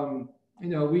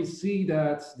 we see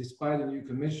that despite a new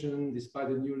commission, despite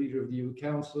a new leader of the EU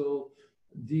Council,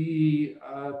 the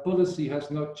policy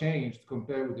has not changed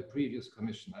compared with the previous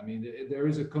commission. I mean, there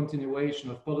is a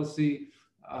continuation of policy.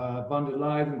 Von der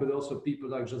Leyen, but also people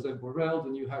like Josep Borrell, the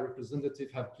new High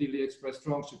Representative, have clearly expressed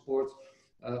strong support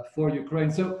for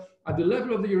Ukraine. So at the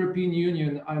level of the European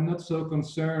Union, I'm not so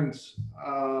concerned,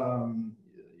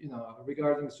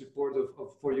 regarding support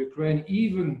for Ukraine,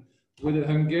 even with a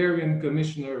Hungarian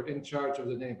commissioner in charge of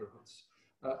the neighborhoods.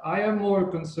 I am more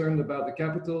concerned about the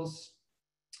capitals.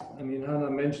 I mean, Hanna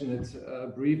mentioned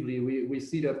it briefly. We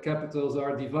see that capitals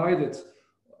are divided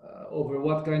over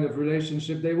what kind of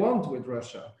relationship they want with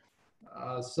Russia.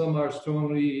 Some are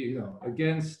strongly,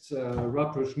 against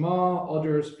rapprochement.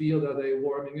 Others feel that a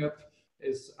warming up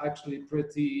is actually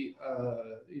pretty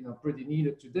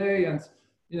needed today. And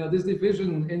this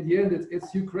division, in the end,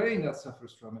 it's Ukraine that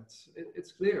suffers from it.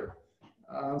 It's clear.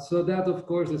 So that, of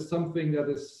course, is something that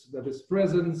is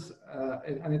present,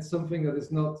 and it's something that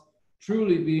is not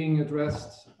truly being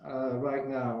addressed right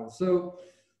now. So,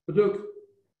 but look,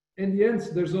 in the end,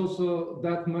 there's also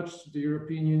that much the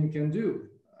European Union can do.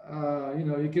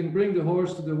 You can bring the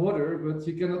horse to the water, but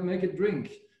you cannot make it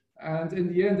drink. And in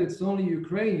the end, it's only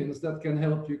Ukrainians that can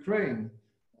help Ukraine.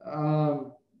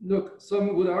 Look,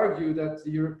 some would argue that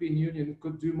the European Union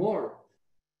could do more.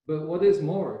 But what is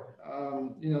more?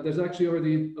 There's actually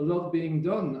already a lot being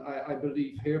done, I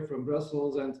believe, here from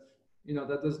Brussels. And,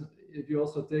 that doesn't, if you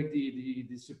also take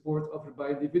the support offered by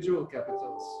individual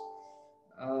capitals.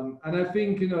 And I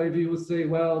think, if you would say,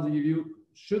 well, the EU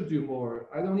should do more,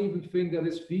 I don't even think that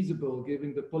is feasible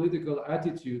given the political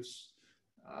attitudes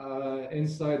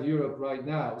inside Europe right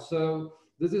now. So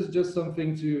this is just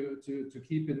something to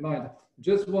keep in mind.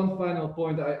 Just one final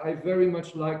point. I very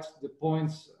much liked the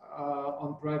points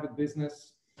on private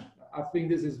business. I think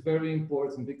this is very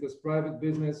important because private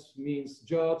business means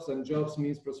jobs and jobs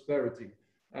means prosperity.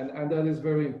 And that is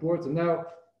very important. Now,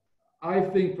 I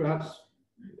think perhaps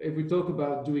if we talk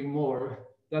about doing more,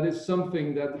 that is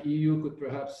something that the EU could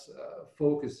perhaps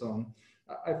focus on.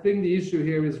 I think the issue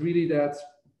here is really that,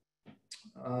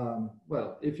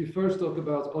 if you first talk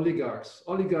about oligarchs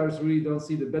really don't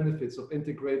see the benefits of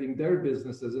integrating their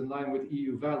businesses in line with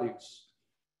EU values.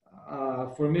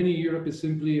 For many, Europe is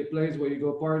simply a place where you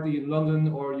go party in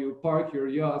London or you park your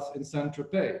yacht in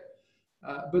Saint-Tropez.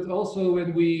 But also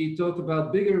when we talk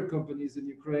about bigger companies in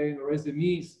Ukraine or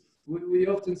SMEs, we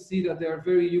often see that they are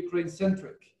very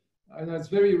Ukraine-centric. And it's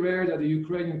very rare that a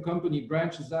Ukrainian company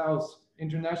branches out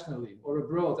internationally or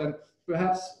abroad. And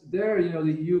perhaps there, you know,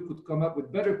 the EU could come up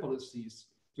with better policies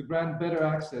to grant better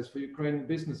access for Ukrainian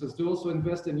businesses to also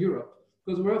invest in Europe.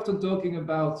 Because we're often talking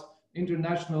about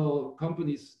international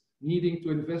companies needing to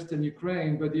invest in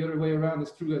Ukraine, but the other way around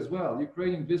is true as well.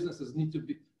 Ukrainian businesses need to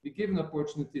be given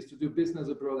opportunities to do business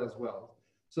abroad as well.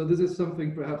 So this is something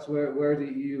perhaps where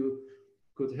the EU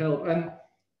could help and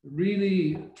really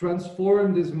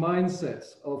transform this mindset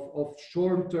of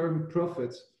short-term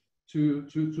profits to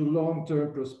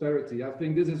long-term prosperity. I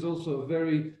think this is also a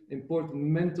very important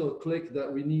mental click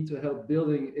that we need to help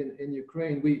building in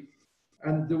Ukraine.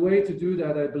 And the way to do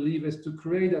that, I believe, is to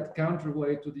create that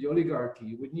counterweight to the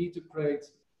oligarchy. We need to create,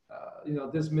 you know,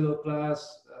 this middle class,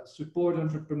 support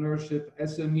entrepreneurship,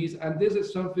 SMEs, and this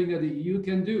is something that the EU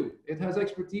can do. It has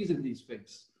expertise in these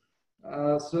things.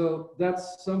 So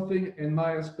that's something in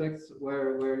my aspects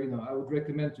where you know I would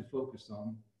recommend to focus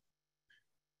on.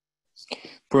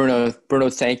 Bruno,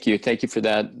 thank you for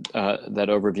that that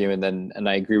overview, and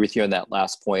I agree with you on that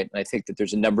last point. And I think that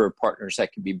there's a number of partners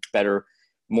that can be better,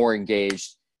 more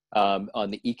engaged on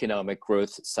the economic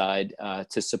growth side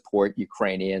to support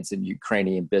Ukrainians and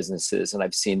Ukrainian businesses, and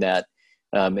I've seen that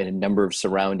in a number of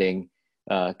surrounding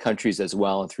countries as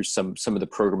well, and through some of the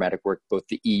programmatic work both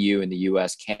the EU and the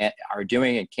US are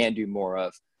doing and can do more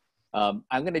of. I'm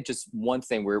going to just one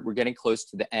thing. We're getting close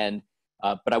to the end,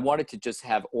 but I wanted to just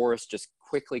have Oris just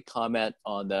quickly comment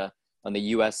on the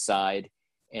US side,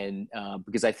 and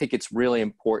because I think it's really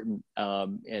important,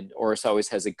 and Oris always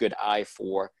has a good eye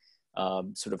for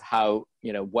sort of how,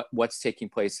 you know, what's taking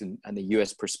place on the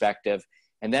US perspective.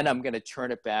 And then I'm going to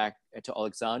turn it back to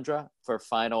Oleksandra for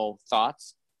final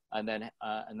thoughts, and then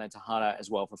to Hanna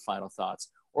as well for final thoughts.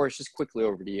 Oris, just quickly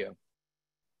over to you.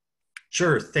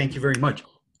 Sure, thank you very much.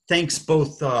 Thanks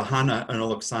both Hanna and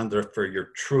Oleksandra for your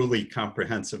truly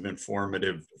comprehensive,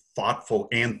 informative, thoughtful,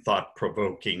 and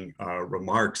thought-provoking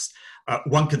remarks.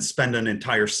 One could spend an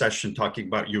entire session talking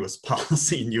about US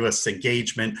policy and US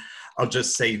engagement. I'll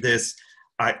just say this,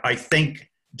 I think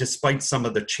despite some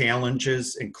of the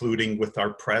challenges, including with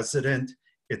our president,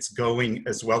 it's going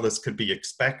as well as could be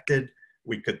expected.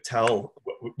 We could tell,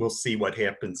 we'll see what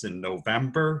happens in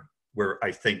November, where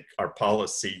I think our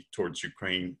policy towards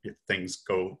Ukraine, if things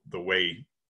go the way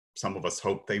some of us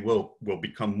hope they will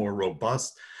become more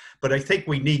robust. But I think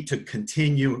we need to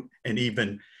continue and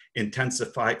even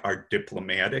intensify our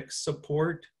diplomatic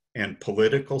support and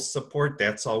political support.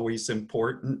 That's always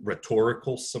important.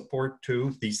 Rhetorical support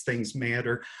too. These things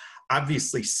matter.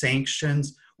 Obviously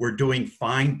sanctions, we're doing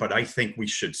fine, but I think we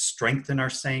should strengthen our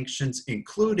sanctions,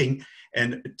 including,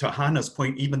 and to Hanna's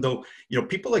point, even though, you know,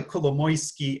 people like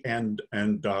Kolomoisky and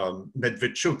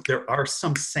Medvedchuk, there are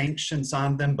some sanctions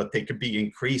on them, but they could be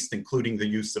increased, including the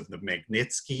use of the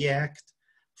Magnitsky Act,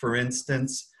 for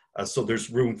instance. So there's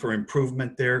room for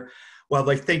improvement there. While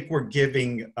I think we're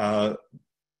giving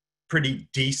pretty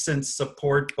decent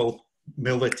support, both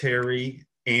military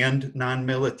and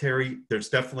non-military, there's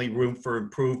definitely room for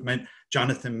improvement.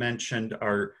 Jonathan mentioned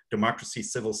our Democracy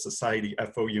Civil Society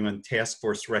FOUN Task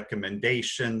Force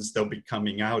recommendations. They'll be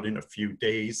coming out in a few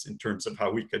days in terms of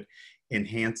how we could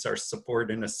enhance our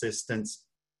support and assistance.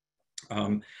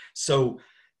 So,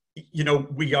 you know,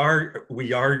 we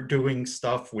are doing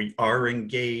stuff, we are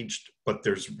engaged, but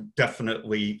there's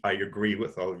definitely, I agree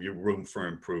with all of you, room for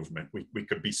improvement. We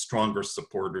could be stronger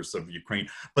supporters of Ukraine,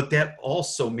 but that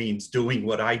also means doing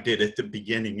what I did at the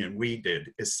beginning and we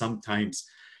did, is sometimes,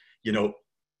 you know,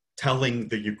 telling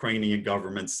the Ukrainian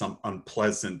government some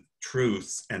unpleasant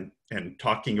truths and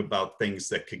talking about things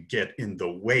that could get in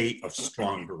the way of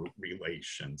stronger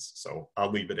relations. So I'll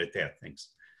leave it at that. Thanks.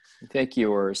 Thank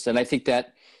you, Oris. And I think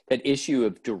that issue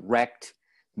of direct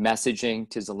messaging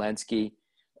to Zelenskyy,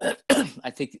 I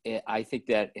think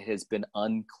that it has been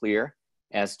unclear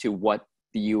as to what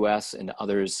the U.S. and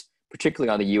others, particularly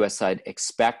on the U.S. side,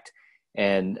 expect.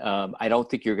 And I don't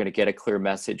think you're going to get a clear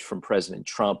message from President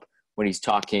Trump when he's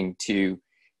talking to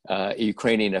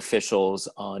Ukrainian officials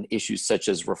on issues such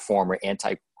as reform or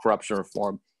anti-corruption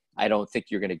reform. I don't think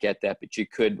you're going to get that, but you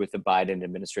could with the Biden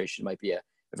administration. It might be a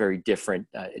very different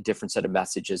set of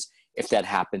messages if that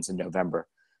happens in November.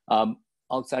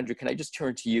 Oleksandra, can I just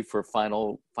turn to you for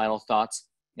final thoughts?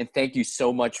 And thank you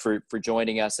so much for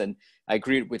joining us. And I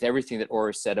agree with everything that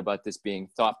Oris said about this being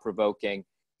thought-provoking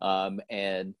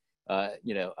and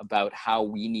you know, about how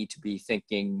we need to be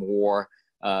thinking more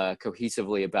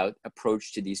cohesively about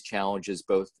approach to these challenges,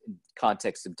 both in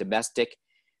context of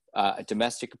a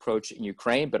domestic approach in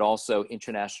Ukraine, but also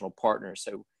international partners.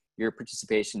 So your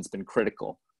participation has been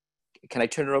critical. Can I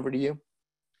turn it over to you?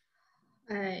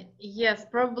 Yes,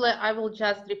 probably I will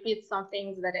just repeat some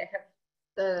things that I have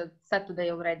said today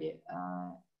already,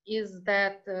 is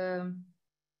that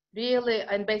really,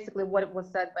 and basically what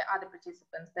was said by other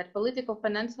participants, that political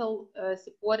financial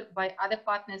support by other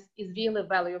partners is really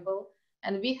valuable,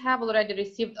 and we have already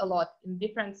received a lot in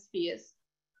different spheres.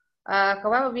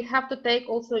 However, we have to take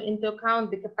also into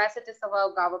account the capacities of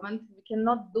our government. We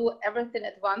cannot do everything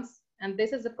at once, and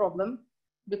this is a problem,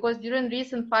 because during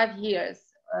recent 5 years,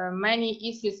 many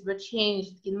issues were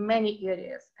changed in many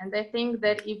areas. And I think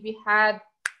that if we had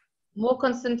more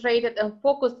concentrated and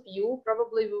focused view,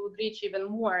 probably we would reach even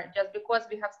more, just because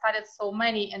we have started so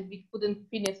many and we couldn't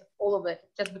finish all of it,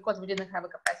 just because we didn't have a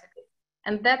capacity.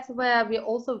 And that's where we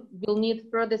also will need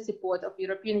further support of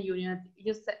European Union,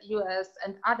 US,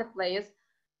 and other players,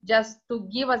 just to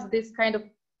give us this kind of,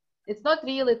 it's not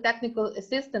really technical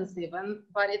assistance even,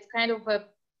 but it's kind of a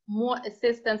more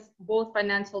assistance, both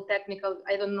financial, technical,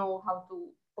 I don't know how to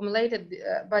formulate it,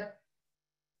 but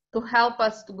to help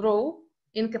us to grow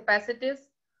in capacities.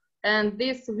 And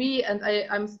this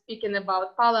I'm speaking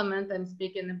about parliament, I'm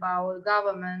speaking about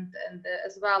government, and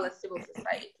as well as civil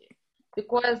society.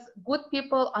 Because good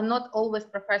people are not always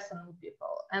professional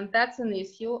people. And that's an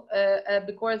issue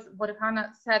because what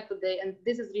Hanna said today, and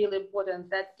this is really important,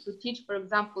 that to teach, for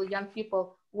example, young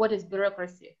people what is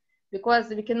bureaucracy. Because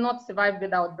we cannot survive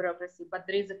without bureaucracy, but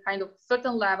there is a kind of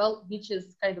certain level, which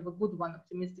is kind of a good one,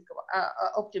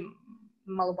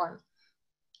 optimal one.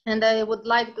 And I would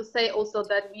like to say also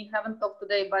that we haven't talked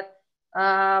today, but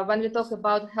when we talk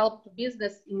about help to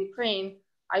business in Ukraine,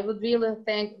 I would really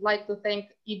like to thank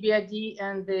EBRD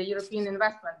and the European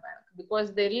Investment Bank,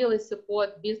 because they really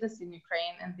support business in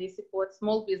Ukraine and they support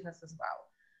small business as well.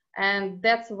 And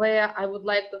that's where I would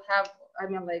like to have,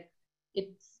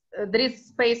 there is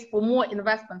space for more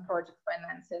investment project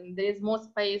finance, and there is more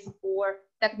space for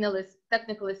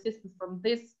technical assistance from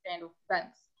this kind of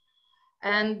banks.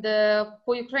 And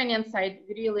for Ukrainian side,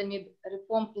 we really need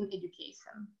reform in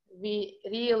education. We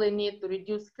really need to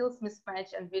reduce skills mismatch,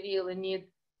 and we really need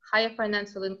higher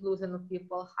financial inclusion of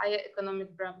people, higher economic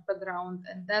background.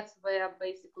 And that's where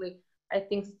basically I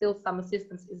think still some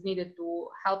assistance is needed to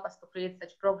help us to create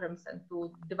such programs and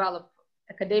to develop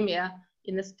academia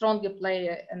in a stronger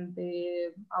player in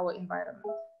our environment.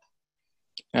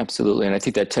 Absolutely. And I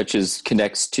think that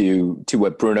connects to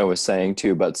what Bruno was saying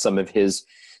too, about some of his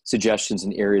suggestions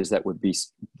in areas that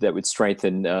would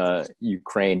strengthen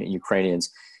Ukraine and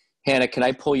Ukrainians. Hanna, can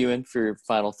I pull you in for your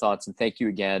final thoughts? And thank you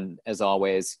again, as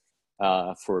always,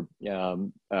 for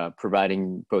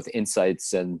providing both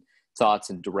insights and thoughts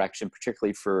and direction,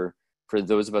 particularly for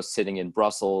those of us sitting in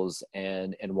Brussels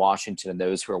and Washington, and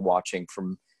those who are watching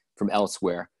from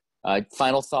elsewhere.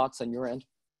 Final thoughts on your end?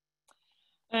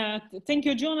 Thank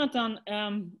you, Jonathan.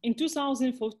 In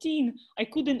 2014, I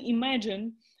couldn't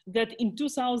imagine that in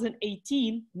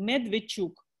 2018,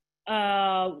 Medvedchuk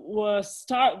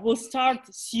will start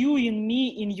suing me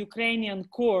in Ukrainian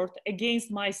court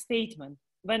against my statement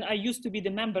when I used to be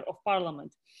the member of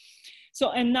parliament.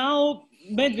 So, and now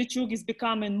Medvedchuk is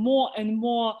becoming more and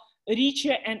more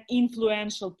richer and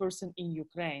influential person in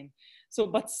Ukraine. So,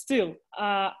 but still,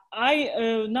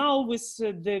 I now with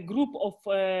the group of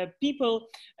people,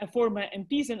 former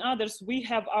MPs and others, we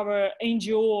have our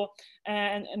NGO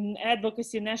and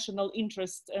advocacy national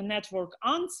interest network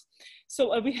ANTS.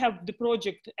 So we have the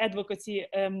project advocacy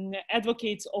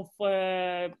advocates of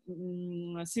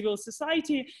civil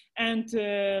society and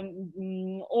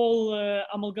all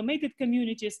amalgamated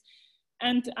communities.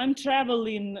 And I'm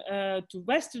traveling to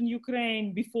Western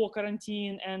Ukraine before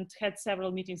quarantine and had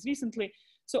several meetings recently.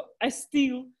 So I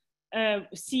still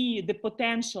see the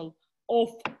potential of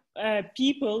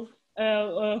people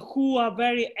who are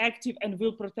very active and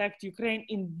will protect Ukraine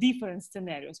in different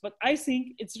scenarios. But I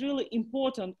think it's really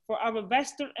important for our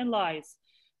Western allies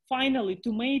finally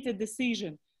to make a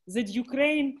decision that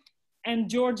Ukraine and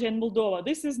Georgia and Moldova,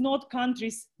 this is not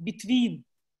countries between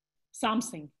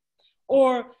something,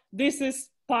 or this is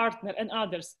partner and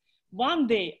others. One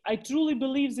day, I truly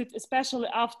believe that, especially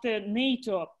after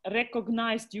NATO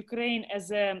recognized Ukraine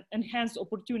as an enhanced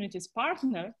opportunities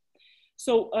partner,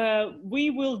 so we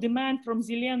will demand from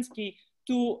Zelenskyy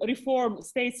to reform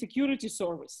state security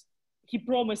service. He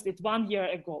promised it 1 year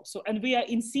ago. So, and we are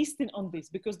insisting on this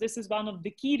because this is one of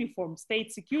the key reforms,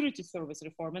 state security service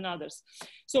reform and others.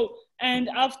 So, and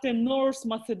after North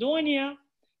Macedonia,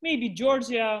 maybe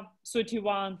Georgia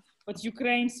 31, but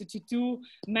Ukraine 32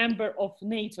 member of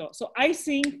NATO. So I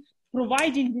think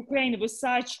providing Ukraine with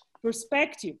such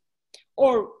perspective,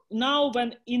 or now when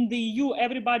in the EU,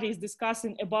 everybody is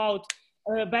discussing about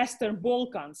Western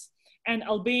Balkans and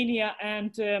Albania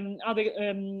and other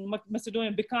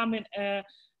Macedonia becoming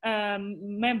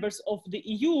members of the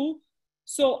EU.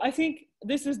 So I think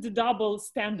this is the double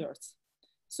standards.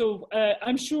 So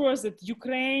I'm sure that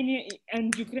Ukraine and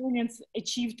Ukrainians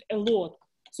achieved a lot.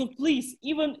 So please,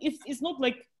 even if it's not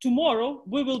like tomorrow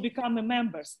we will become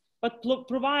members, but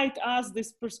provide us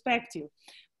this perspective,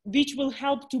 which will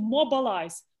help to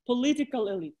mobilize political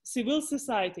elite, civil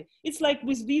society. It's like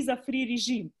with visa-free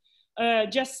regime.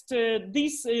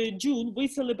 This June, we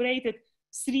celebrated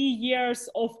 3 years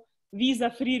of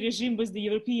visa-free regime with the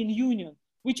European Union,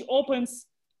 which opens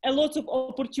a lot of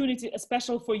opportunity,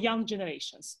 especially for young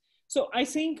generations. So I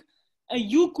think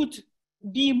you could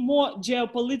be more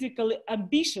geopolitically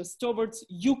ambitious towards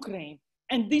Ukraine,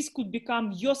 and this could become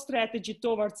your strategy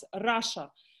towards Russia.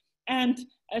 And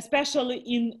especially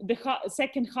in the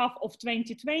second half of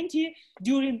 2020,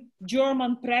 during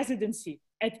German presidency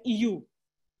at EU.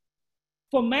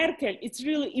 For Merkel, it's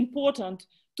really important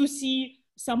to see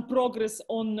some progress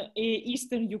on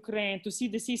Eastern Ukraine, to see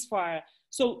the ceasefire.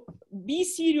 So be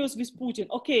serious with Putin.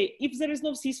 Okay, if there is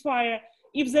no ceasefire,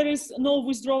 if there is no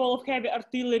withdrawal of heavy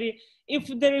artillery, if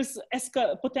there is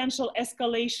potential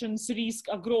escalations risk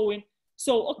are growing,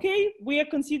 so, okay, we are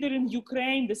considering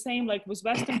Ukraine the same like with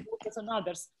Western Balkans and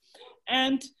others.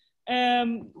 And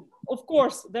of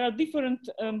course, there are different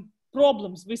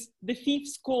problems with the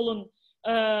fifth column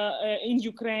in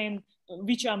Ukraine,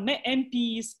 which are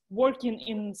MPs working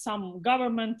in some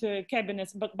government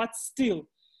cabinets, but still,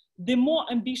 the more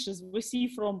ambitious we see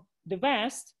from the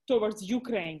West towards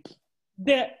Ukraine,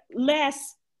 the less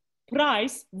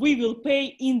price we will pay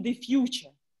in the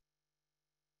future.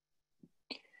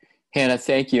 Hanna,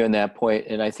 thank you on that point.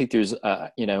 And I think there's,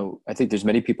 I think there's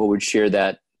many people would share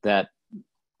that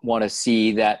want to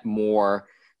see that more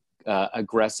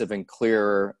aggressive and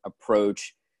clearer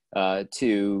approach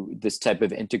to this type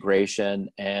of integration.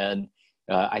 And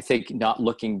I think not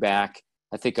looking back,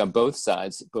 I think on both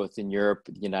sides, both in Europe,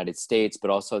 the United States, but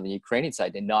also on the Ukrainian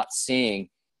side, and not seeing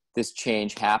this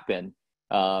change happen.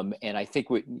 And I think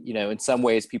in some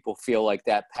ways people feel like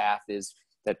that path is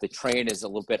that the train is a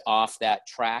little bit off that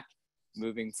track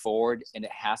moving forward, and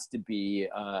it has to be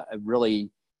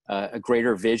a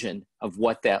greater vision of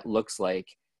what that looks like,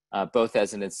 both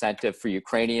as an incentive for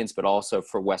Ukrainians, but also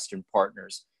for Western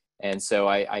partners. And so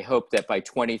I hope that by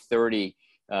 2030,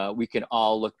 we can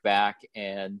all look back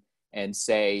and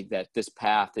say that this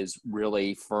path is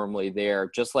really firmly there,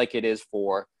 just like it is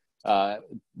for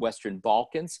Western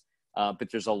Balkans. But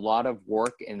there's a lot of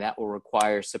work, and that will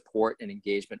require support and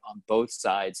engagement on both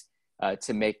sides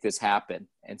to make this happen.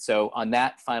 And so on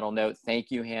that final note, thank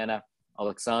you, Hanna,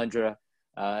 Oleksandra,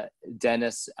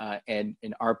 Dennis, and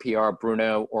RPR,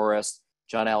 Bruno, Orest,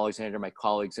 John Alexander, my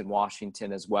colleagues in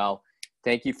Washington as well.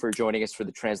 Thank you for joining us for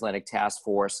the Transatlantic Task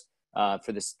Force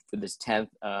for this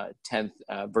 10th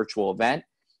virtual event.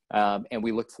 And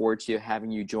we look forward to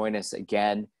having you join us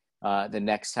again the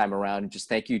next time around. And just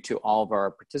thank you to all of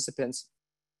our participants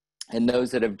and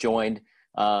those that have joined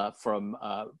from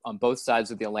on both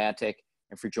sides of the Atlantic,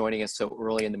 and for joining us so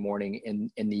early in the morning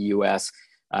in the US.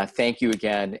 Thank you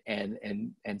again,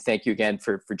 and thank you again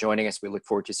for joining us. We look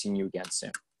forward to seeing you again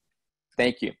soon.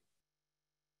 Thank you.